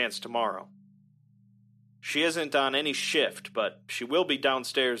I have a chance tomorrow. She isn't on any shift, but she will be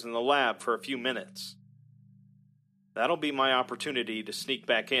downstairs in the lab for a few minutes. That'll be my opportunity to sneak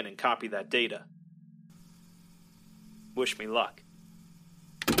back in and copy that data. Wish me luck."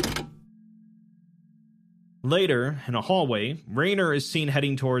 Later, in a hallway, Raynor is seen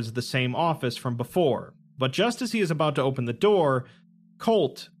heading towards the same office from before, but just as he is about to open the door,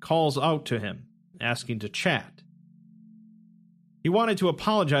 Colt calls out to him, asking to chat. He wanted to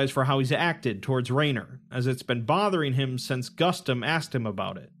apologize for how he's acted towards Raynor, as it's been bothering him since Gustum asked him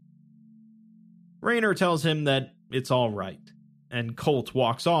about it. Raynor tells him that it's all right, and Colt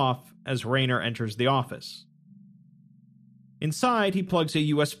walks off as Raynor enters the office. Inside, he plugs a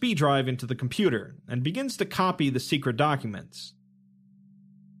USB drive into the computer and begins to copy the secret documents.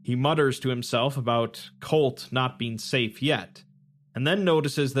 He mutters to himself about Colt not being safe yet, and then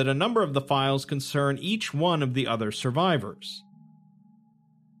notices that a number of the files concern each one of the other survivors.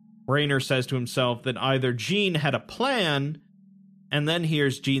 Raynor says to himself that either Jean had a plan, and then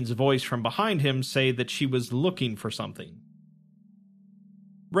hears Jean's voice from behind him say that she was looking for something.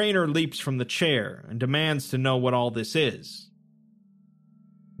 Raynor leaps from the chair and demands to know what all this is.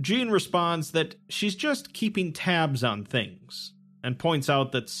 Jean responds that she's just keeping tabs on things, and points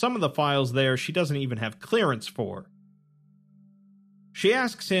out that some of the files there she doesn't even have clearance for. She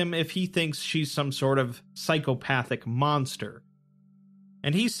asks him if he thinks she's some sort of psychopathic monster,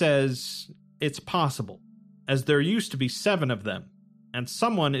 and he says it's possible, as there used to be 7 of them, and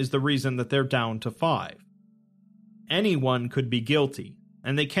someone is the reason that they're down to 5. Anyone could be guilty,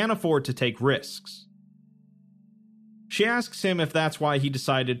 and they can't afford to take risks. She asks him if that's why he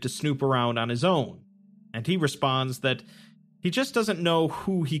decided to snoop around on his own, and he responds that he just doesn't know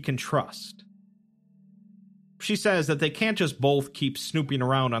who he can trust. She says that they can't just both keep snooping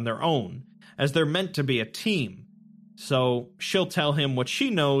around on their own, as they're meant to be a team, so she'll tell him what she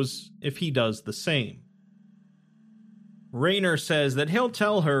knows if he does the same. Rayner says that he'll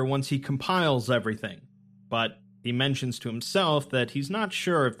tell her once he compiles everything, but he mentions to himself that he's not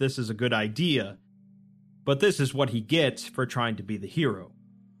sure if this is a good idea, but this is what he gets for trying to be the hero.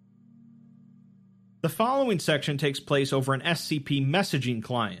 The following section takes place over an SCP messaging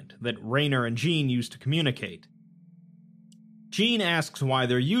client that Rayner and Jean use to communicate. Jean asks why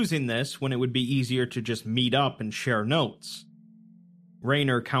they're using this when it would be easier to just meet up and share notes.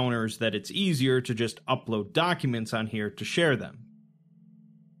 Rayner counters that it's easier to just upload documents on here to share them.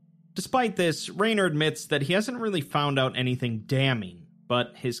 Despite this, Rayner admits that he hasn't really found out anything damning,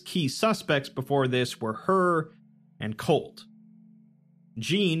 but his key suspects before this were her and Colt.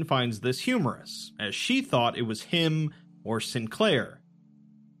 Jean finds this humorous, as she thought it was him or Sinclair.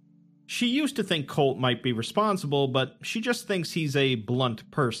 She used to think Colt might be responsible, but she just thinks he's a blunt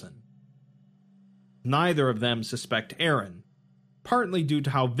person. Neither of them suspect Aaron, partly due to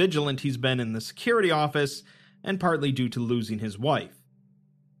how vigilant he's been in the security office, and partly due to losing his wife.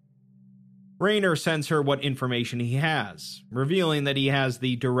 Rayner sends her what information he has, revealing that he has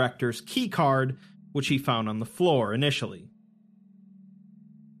the director's keycard, which he found on the floor initially.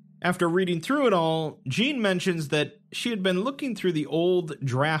 After reading through it all, Jean mentions that she had been looking through the old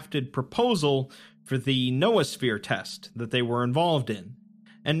drafted proposal for the noosphere test that they were involved in,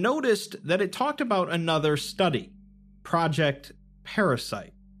 and noticed that it talked about another study, Project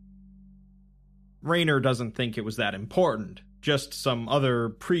Parasite. Rayner doesn't think it was that important, just some other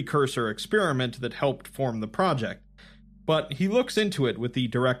precursor experiment that helped form the project, but he looks into it with the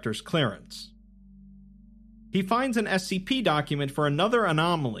director's clearance. He finds an SCP document for another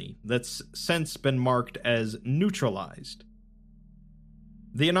anomaly that's since been marked as neutralized.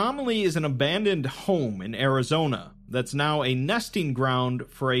 The anomaly is an abandoned home in Arizona that's now a nesting ground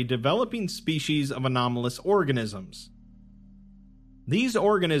for a developing species of anomalous organisms. These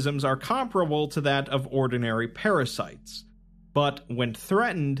organisms are comparable to that of ordinary parasites, but when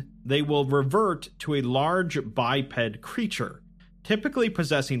threatened, they will revert to a large biped creature, typically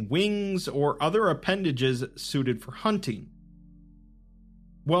possessing wings or other appendages suited for hunting.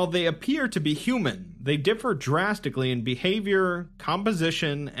 While they appear to be human, they differ drastically in behavior,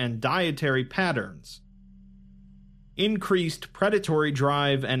 composition, and dietary patterns. Increased predatory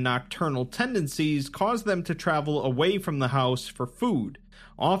drive and nocturnal tendencies cause them to travel away from the house for food,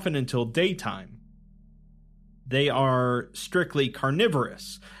 often until daytime. They are strictly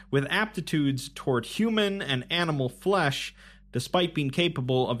carnivorous, with aptitudes toward human and animal flesh, despite being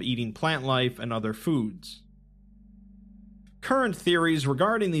capable of eating plant life and other foods. Current theories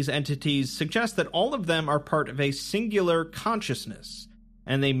regarding these entities suggest that all of them are part of a singular consciousness,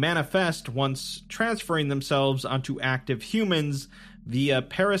 and they manifest once transferring themselves onto active humans via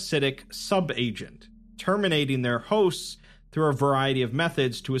parasitic subagent, terminating their hosts through a variety of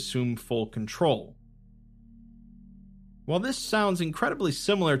methods to assume full control. While this sounds incredibly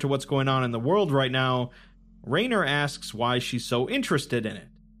similar to what's going on in the world right now, Rayner asks why she's so interested in it.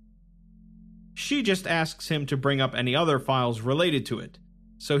 She just asks him to bring up any other files related to it,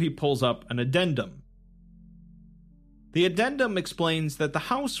 so he pulls up an addendum. The addendum explains that the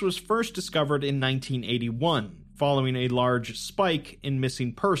house was first discovered in 1981, following a large spike in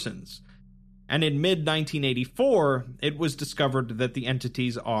missing persons, and in mid-1984, it was discovered that the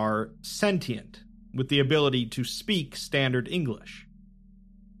entities are sentient, with the ability to speak standard English.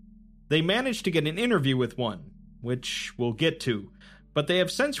 They managed to get an interview with one, which we'll get to, but they have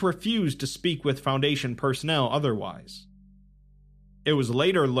since refused to speak with Foundation personnel otherwise. It was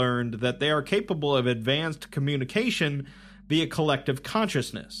later learned that they are capable of advanced communication via collective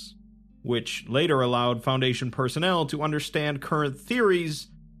consciousness, which later allowed Foundation personnel to understand current theories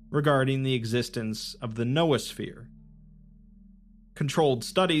regarding the existence of the noosphere. Controlled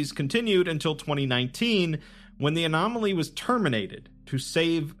studies continued until 2019, when the anomaly was terminated to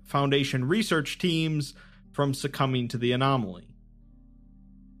save Foundation research teams from succumbing to the anomaly.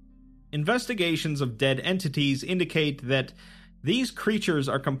 Investigations of dead entities indicate that these creatures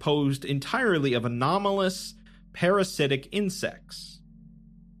are composed entirely of anomalous, parasitic insects.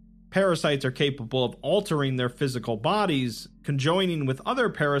 Parasites are capable of altering their physical bodies, conjoining with other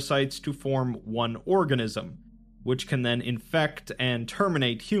parasites to form one organism, which can then infect and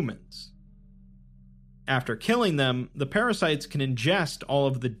terminate humans. After killing them, the parasites can ingest all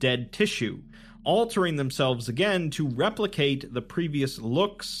of the dead tissue, altering themselves again to replicate the previous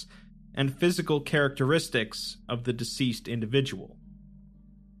looks and physical characteristics of the deceased individual.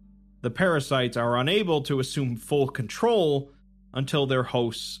 The parasites are unable to assume full control until their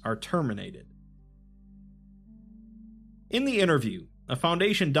hosts are terminated. In the interview, a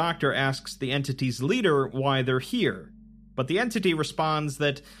Foundation doctor asks the entity's leader why they're here, but the entity responds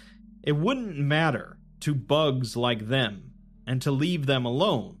that it wouldn't matter to bugs like them, and to leave them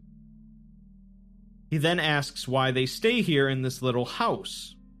alone. He then asks why they stay here in this little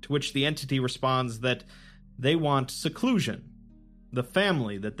house, to which the entity responds that they want seclusion, the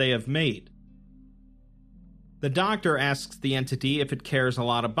family that they have made. The doctor asks the entity if it cares a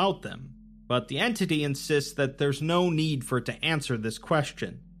lot about them, but the entity insists that there's no need for it to answer this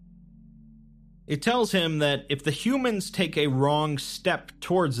question. It tells him that if the humans take a wrong step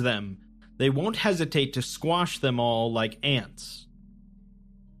towards them, they won't hesitate to squash them all like ants.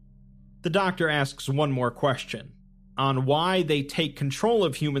 The doctor asks one more question, on why they take control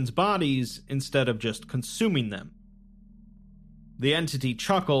of humans' bodies instead of just consuming them. The entity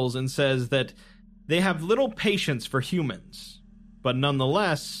chuckles and says that they have little patience for humans, but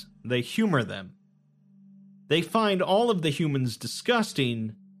nonetheless, they humor them. They find all of the humans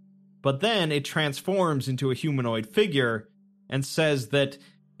disgusting, but then it transforms into a humanoid figure and says that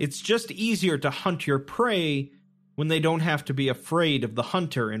it's just easier to hunt your prey when they don't have to be afraid of the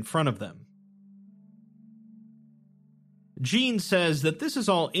hunter in front of them. Jean says that this is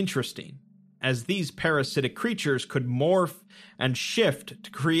all interesting, as these parasitic creatures could morph and shift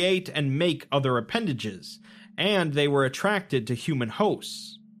to create and make other appendages, and they were attracted to human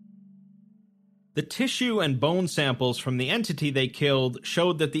hosts. The tissue and bone samples from the entity they killed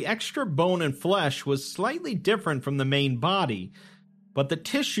showed that the extra bone and flesh was slightly different from the main body, but the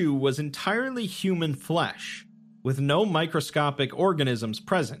tissue was entirely human flesh, with no microscopic organisms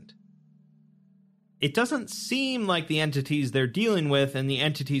present. It doesn't seem like the entities they're dealing with and the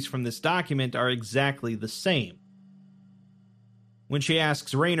entities from this document are exactly the same. When she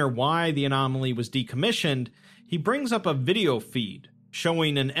asks Raynor why the anomaly was decommissioned, he brings up a video feed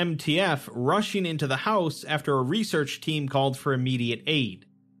showing an MTF rushing into the house after a research team called for immediate aid.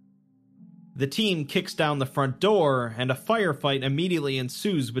 The team kicks down the front door, and a firefight immediately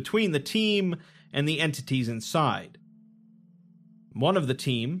ensues between the team and the entities inside. One of the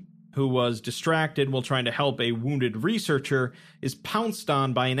team, who was distracted while trying to help a wounded researcher, is pounced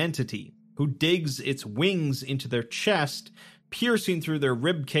on by an entity, who digs its wings into their chest, piercing through their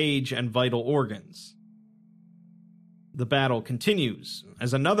rib cage and vital organs. The battle continues,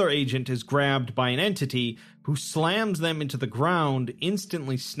 as another agent is grabbed by an entity who slams them into the ground,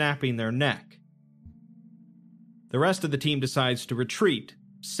 instantly snapping their neck. The rest of the team decides to retreat,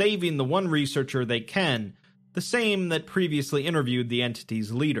 saving the one researcher they can, the same that previously interviewed the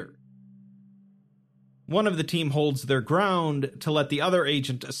entity's leader. One of the team holds their ground to let the other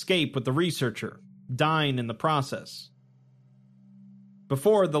agent escape with the researcher, dying in the process.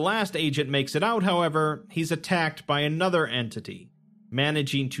 Before the last agent makes it out, however, he's attacked by another entity,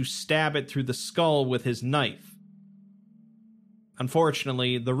 managing to stab it through the skull with his knife.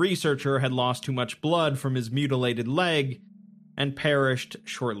 Unfortunately, the researcher had lost too much blood from his mutilated leg and perished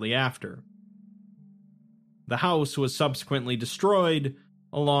shortly after. The house was subsequently destroyed,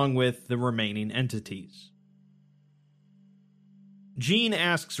 along with the remaining entities. Jean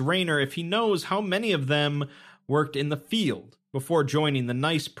asks Raynor if he knows how many of them worked in the field before joining the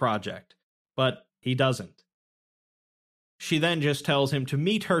NICE project, but he doesn't. She then just tells him to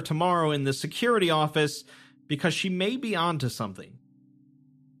meet her tomorrow in the security office because she may be onto something.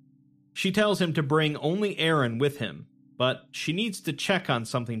 She tells him to bring only Aaron with him, but she needs to check on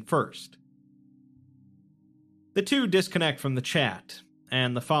something first. The two disconnect from the chat,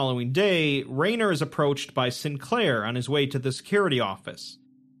 and the following day, Raynor is approached by Sinclair on his way to the security office.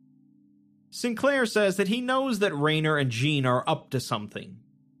 Sinclair says that he knows that Raynor and Jean are up to something,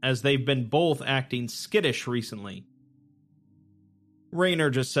 as they've been both acting skittish recently. Raynor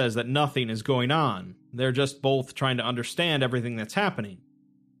just says that nothing is going on, they're just both trying to understand everything that's happening.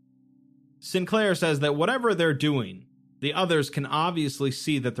 Sinclair says that whatever they're doing, the others can obviously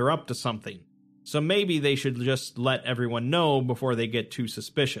see that they're up to something, so maybe they should just let everyone know before they get too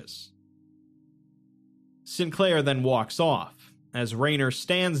suspicious. Sinclair then walks off, as Raynor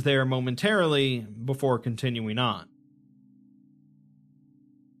stands there momentarily before continuing on.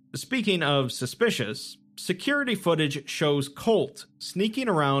 Speaking of suspicious, security footage shows Colt sneaking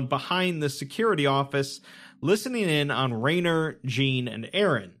around behind the security office, listening in on Raynor, Jean, and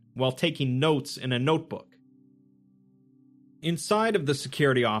Aaron while taking notes in a notebook. Inside of the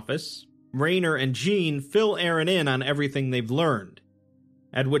security office, Raynor and Jean fill Aaron in on everything they've learned,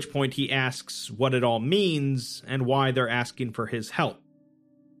 at which point he asks what it all means and why they're asking for his help.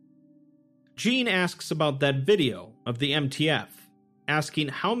 Jean asks about that video of the MTF, asking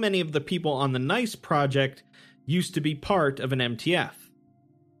how many of the people on the NICE project used to be part of an MTF.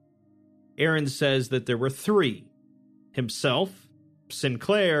 Aaron says that there were 3, himself,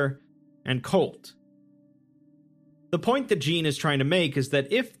 Sinclair, and Colt. The point that Jean is trying to make is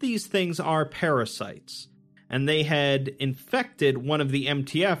that if these things are parasites, and they had infected one of the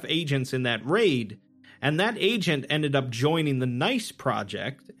MTF agents in that raid, and that agent ended up joining the NICE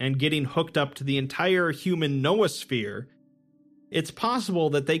project and getting hooked up to the entire human noosphere, it's possible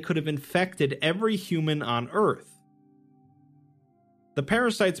that they could have infected every human on Earth. The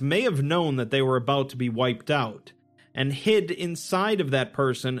parasites may have known that they were about to be wiped out, and hid inside of that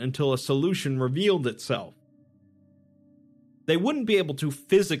person until a solution revealed itself. They wouldn't be able to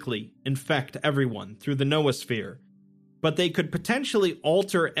physically infect everyone through the noosphere, but they could potentially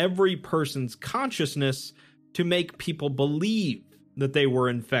alter every person's consciousness to make people believe that they were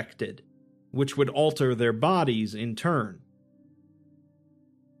infected, which would alter their bodies in turn.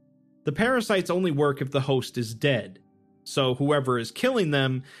 The parasites only work if the host is dead, so whoever is killing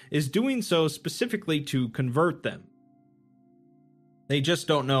them is doing so specifically to convert them. They just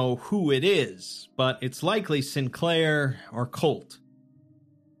don't know who it is, but it's likely Sinclair or Colt.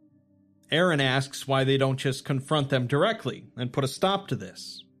 Aaron asks why they don't just confront them directly and put a stop to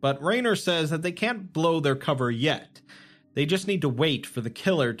this, but Raynor says that they can't blow their cover yet. They just need to wait for the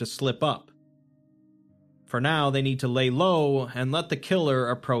killer to slip up. For now, they need to lay low and let the killer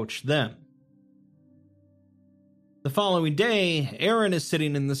approach them. The following day, Aaron is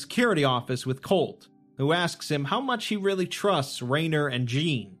sitting in the security office with Colt, who asks him how much he really trusts Raynor and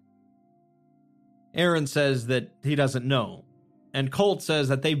Jean. Aaron says that he doesn't know, and Colt says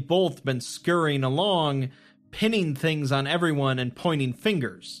that they've both been scurrying along, pinning things on everyone and pointing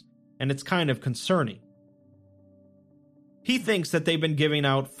fingers, and it's kind of concerning. He thinks that they've been giving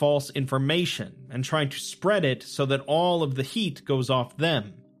out false information and trying to spread it so that all of the heat goes off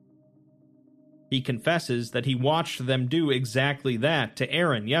them. He confesses that he watched them do exactly that to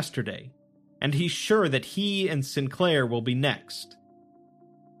Aaron yesterday, and he's sure that he and Sinclair will be next.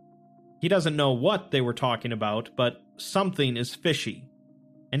 He doesn't know what they were talking about, but something is fishy,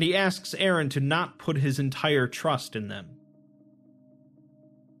 and he asks Aaron to not put his entire trust in them.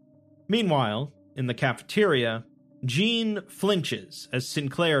 Meanwhile, in the cafeteria, Jean flinches as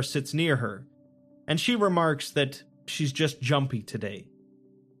Sinclair sits near her, and she remarks that she's just jumpy today.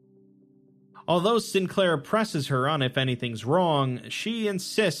 Although Sinclair presses her on if anything's wrong, she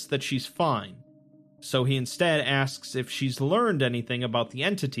insists that she's fine, so he instead asks if she's learned anything about the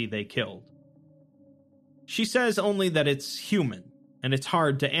entity they killed. She says only that it's human, and it's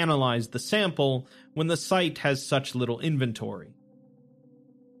hard to analyze the sample when the site has such little inventory.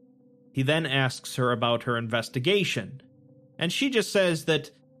 He then asks her about her investigation, and she just says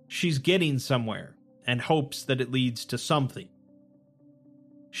that she's getting somewhere and hopes that it leads to something.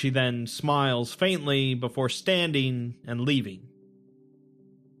 She then smiles faintly before standing and leaving.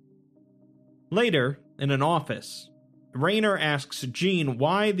 Later, in an office, Raynor asks Jean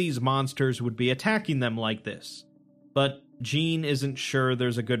why these monsters would be attacking them like this, but Jean isn't sure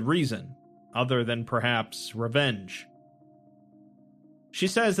there's a good reason, other than perhaps revenge. She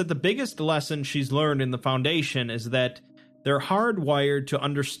says that the biggest lesson she's learned in the Foundation is that they're hardwired to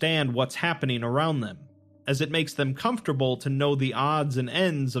understand what's happening around them, as it makes them comfortable to know the odds and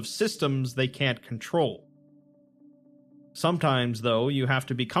ends of systems they can't control. Sometimes, though, you have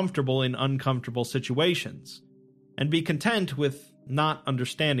to be comfortable in uncomfortable situations, and be content with not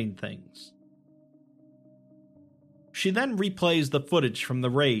understanding things. She then replays the footage from the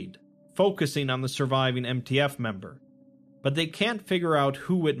raid, focusing on the surviving MTF member, but they can't figure out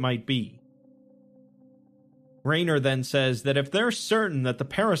who it might be. Raynor then says that if they're certain that the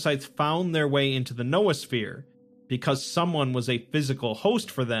parasites found their way into the noosphere because someone was a physical host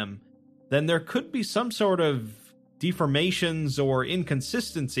for them, then there could be some sort of deformations or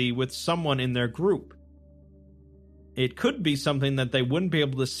inconsistency with someone in their group. It could be something that they wouldn't be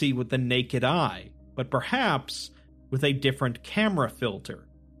able to see with the naked eye, but perhaps with a different camera filter.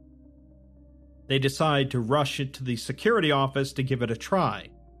 They decide to rush it to the security office to give it a try.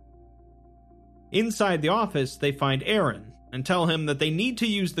 Inside the office, they find Aaron and tell him that they need to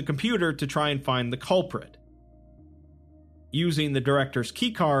use the computer to try and find the culprit. Using the director's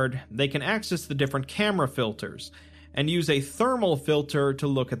keycard, they can access the different camera filters and use a thermal filter to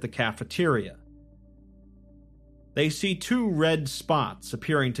look at the cafeteria. They see two red spots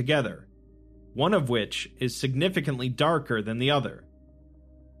appearing together, one of which is significantly darker than the other.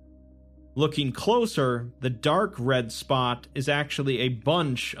 Looking closer, the dark red spot is actually a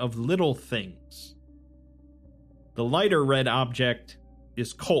bunch of little things. The lighter red object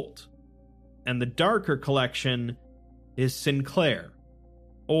is Colt, and the darker collection is Sinclair,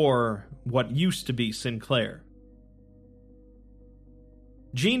 or what used to be Sinclair.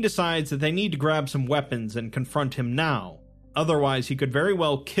 Jean decides that they need to grab some weapons and confront him now, Otherwise, he could very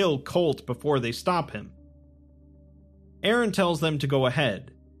well kill Colt before they stop him. Aaron tells them to go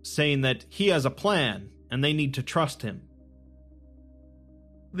ahead, saying that he has a plan and they need to trust him.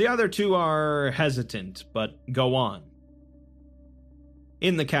 The other two are hesitant, but go on.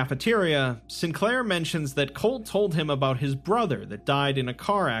 In the cafeteria, Sinclair mentions that Colt told him about his brother that died in a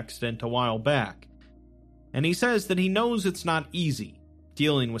car accident a while back, and he says that he knows it's not easy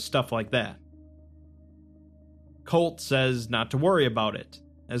dealing with stuff like that. Colt says not to worry about it,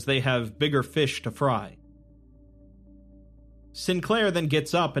 as they have bigger fish to fry. Sinclair then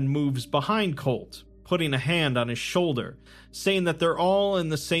gets up and moves behind Colt, putting a hand on his shoulder, saying that they're all in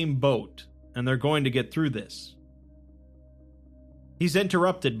the same boat, and they're going to get through this. He's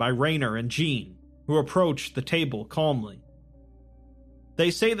interrupted by Raynor and Jean, who approach the table calmly.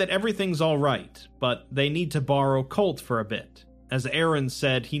 They say that everything's alright, but they need to borrow Colt for a bit, as Aaron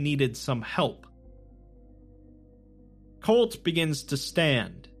said he needed some help. Colt begins to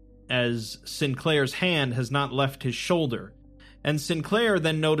stand, as Sinclair's hand has not left his shoulder, and Sinclair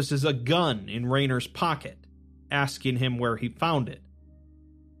then notices a gun in Raynor's pocket, asking him where he found it.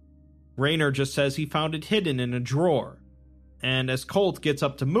 Raynor just says he found it hidden in a drawer, and as Colt gets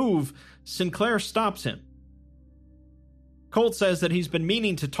up to move, Sinclair stops him. Colt says that he's been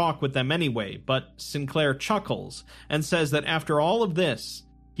meaning to talk with them anyway, but Sinclair chuckles and says that after all of this,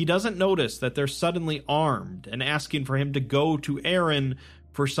 he doesn't notice that they're suddenly armed and asking for him to go to Aaron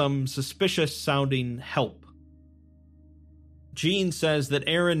for some suspicious-sounding help. Jean says that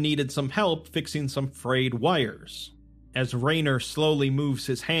Aaron needed some help fixing some frayed wires, as Raynor slowly moves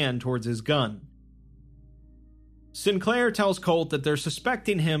his hand towards his gun. Sinclair tells Colt that they're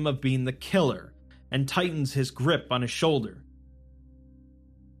suspecting him of being the killer, and tightens his grip on his shoulder.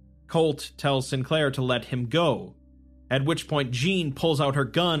 Colt tells Sinclair to let him go, at which point Jean pulls out her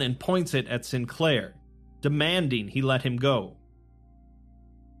gun and points it at Sinclair, demanding he let him go.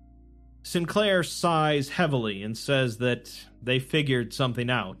 Sinclair sighs heavily and says that they figured something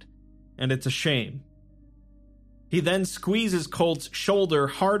out, and it's a shame. He then squeezes Colt's shoulder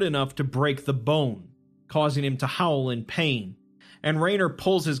hard enough to break the bone, causing him to howl in pain, and Raynor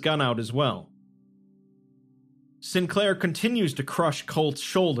pulls his gun out as well. Sinclair continues to crush Colt's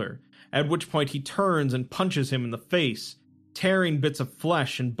shoulder, at which point he turns and punches him in the face, tearing bits of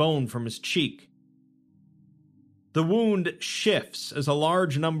flesh and bone from his cheek. The wound shifts as a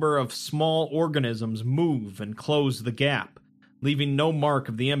large number of small organisms move and close the gap, leaving no mark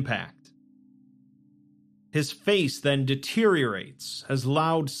of the impact. His face then deteriorates as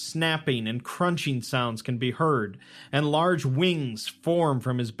loud snapping and crunching sounds can be heard, and large wings form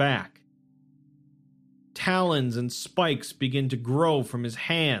from his back. Talons and spikes begin to grow from his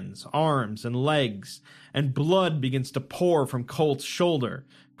hands, arms, and legs, and blood begins to pour from Colt's shoulder,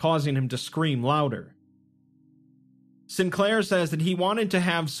 causing him to scream louder. Sinclair says that he wanted to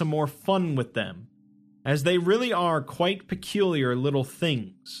have some more fun with them, as they really are quite peculiar little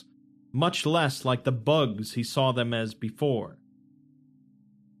things, much less like the bugs he saw them as before.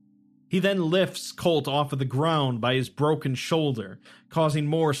 He then lifts Colt off of the ground by his broken shoulder, causing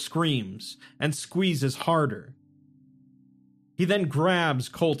more screams, and squeezes harder. He then grabs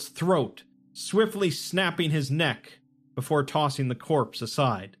Colt's throat, swiftly snapping his neck before tossing the corpse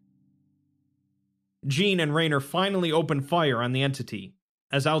aside. Jean and Raynor finally open fire on the entity,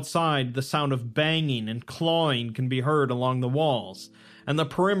 as outside the sound of banging and clawing can be heard along the walls, and the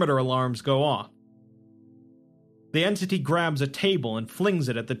perimeter alarms go off. The entity grabs a table and flings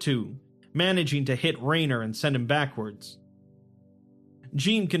it at the two, managing to hit Raynor and send him backwards.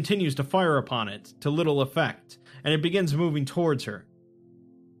 Jean continues to fire upon it, to little effect, and it begins moving towards her.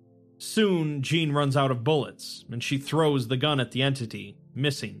 Soon, Jean runs out of bullets, and she throws the gun at the entity,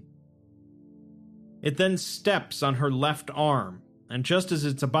 missing. It then steps on her left arm, and just as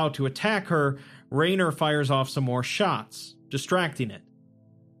it's about to attack her, Raynor fires off some more shots, distracting it.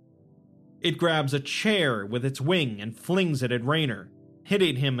 It grabs a chair with its wing and flings it at Raynor,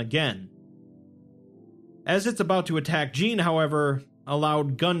 hitting him again. As it's about to attack Jean, however, a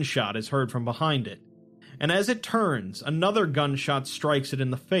loud gunshot is heard from behind it, and as it turns, another gunshot strikes it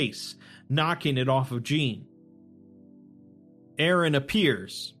in the face, knocking it off of Jean. Aaron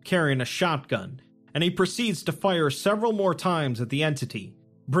appears, carrying a shotgun, and he proceeds to fire several more times at the entity,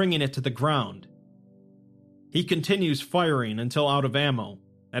 bringing it to the ground. He continues firing until out of ammo,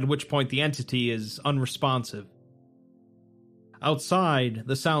 at which point the entity is unresponsive. Outside,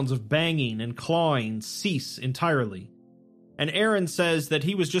 the sounds of banging and clawing cease entirely, and Aaron says that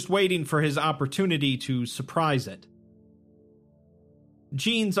he was just waiting for his opportunity to surprise it.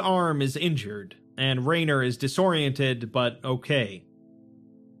 Jean's arm is injured, and Raynor is disoriented but okay.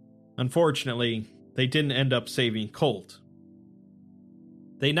 Unfortunately, they didn't end up saving Colt,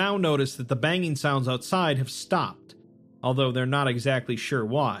 They now notice that the banging sounds outside have stopped, although they're not exactly sure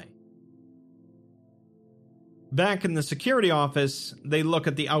why. Back in the security office, they look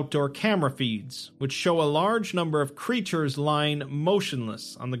at the outdoor camera feeds, which show a large number of creatures lying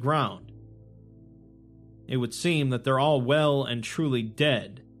motionless on the ground. It would seem that they're all well and truly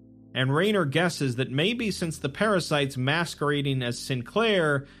dead, and Raynor guesses that maybe since the parasites masquerading as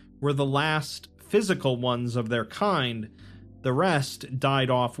Sinclair were the last physical ones of their kind, the rest died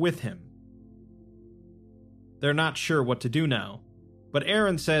off with him. They're not sure what to do now, but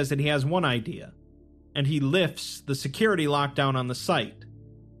Aaron says that he has one idea, and he lifts the security lockdown on the site.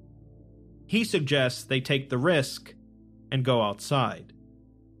 He suggests they take the risk and go outside.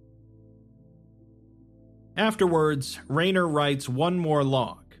 Afterwards, Raynor writes one more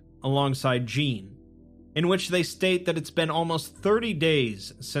log, alongside Jean, in which they state that it's been almost 30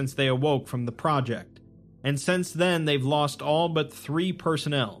 days since they awoke from the project, and since then they've lost all but 3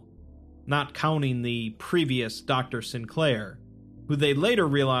 personnel, not counting the previous Dr. Sinclair, who they later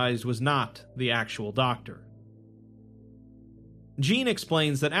realized was not the actual doctor. Jean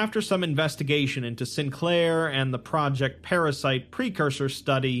explains that after some investigation into Sinclair and the Project Parasite precursor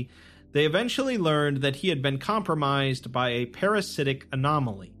study, they eventually learned that he had been compromised by a parasitic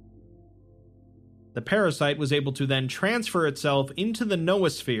anomaly. The parasite was able to then transfer itself into the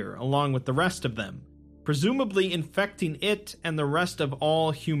noosphere along with the rest of them, presumably infecting it and the rest of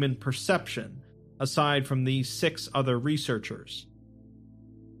all human perception, aside from the 6 other researchers.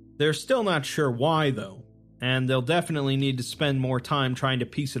 They're still not sure why, though, and they'll definitely need to spend more time trying to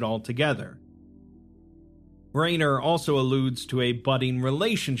piece it all together. Raynor also alludes to a budding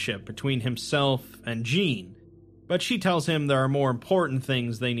relationship between himself and Jean, but she tells him there are more important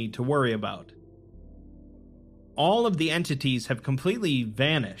things they need to worry about. All of the entities have completely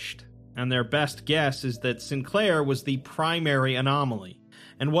vanished, and their best guess is that Sinclair was the primary anomaly,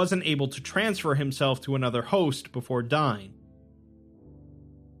 and wasn't able to transfer himself to another host before dying.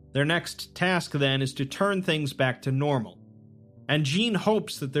 Their next task then is to turn things back to normal, and Jean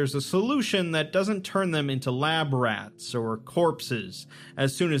hopes that there's a solution that doesn't turn them into lab rats or corpses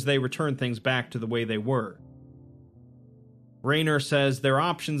as soon as they return things back to the way they were. Raynor says their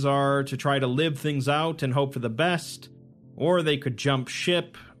options are to try to live things out and hope for the best, or they could jump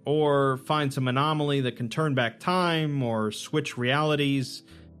ship, or find some anomaly that can turn back time or switch realities.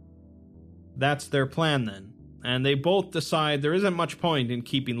 That's their plan then, and they both decide there isn't much point in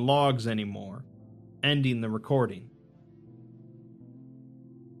keeping logs anymore, ending the recording.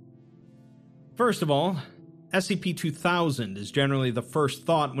 First of all, SCP-2000 is generally the first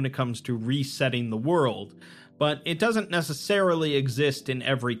thought when it comes to resetting the world, but it doesn't necessarily exist in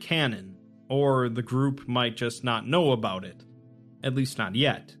every canon, or the group might just not know about it, at least not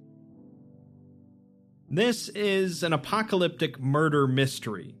yet. This is an apocalyptic murder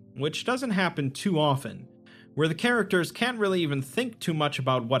mystery, which doesn't happen too often, where the characters can't really even think too much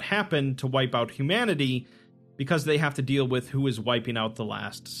about what happened to wipe out humanity because they have to deal with who is wiping out the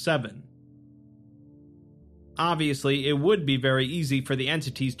last 7. Obviously, it would be very easy for the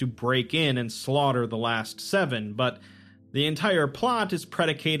entities to break in and slaughter the last 7, but the entire plot is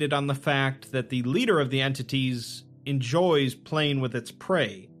predicated on the fact that the leader of the entities enjoys playing with its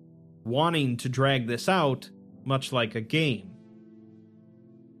prey, wanting to drag this out, much like a game.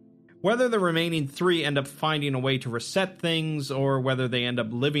 Whether the remaining 3 end up finding a way to reset things, or whether they end up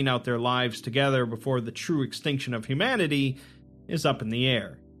living out their lives together before the true extinction of humanity, is up in the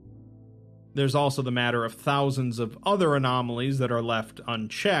air. There's also the matter of thousands of other anomalies that are left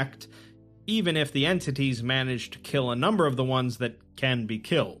unchecked, even if the entities manage to kill a number of the ones that can be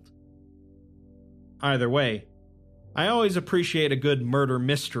killed. Either way, I always appreciate a good murder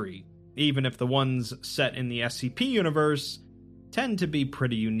mystery, even if the ones set in the SCP universe tend to be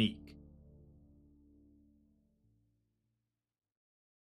pretty unique.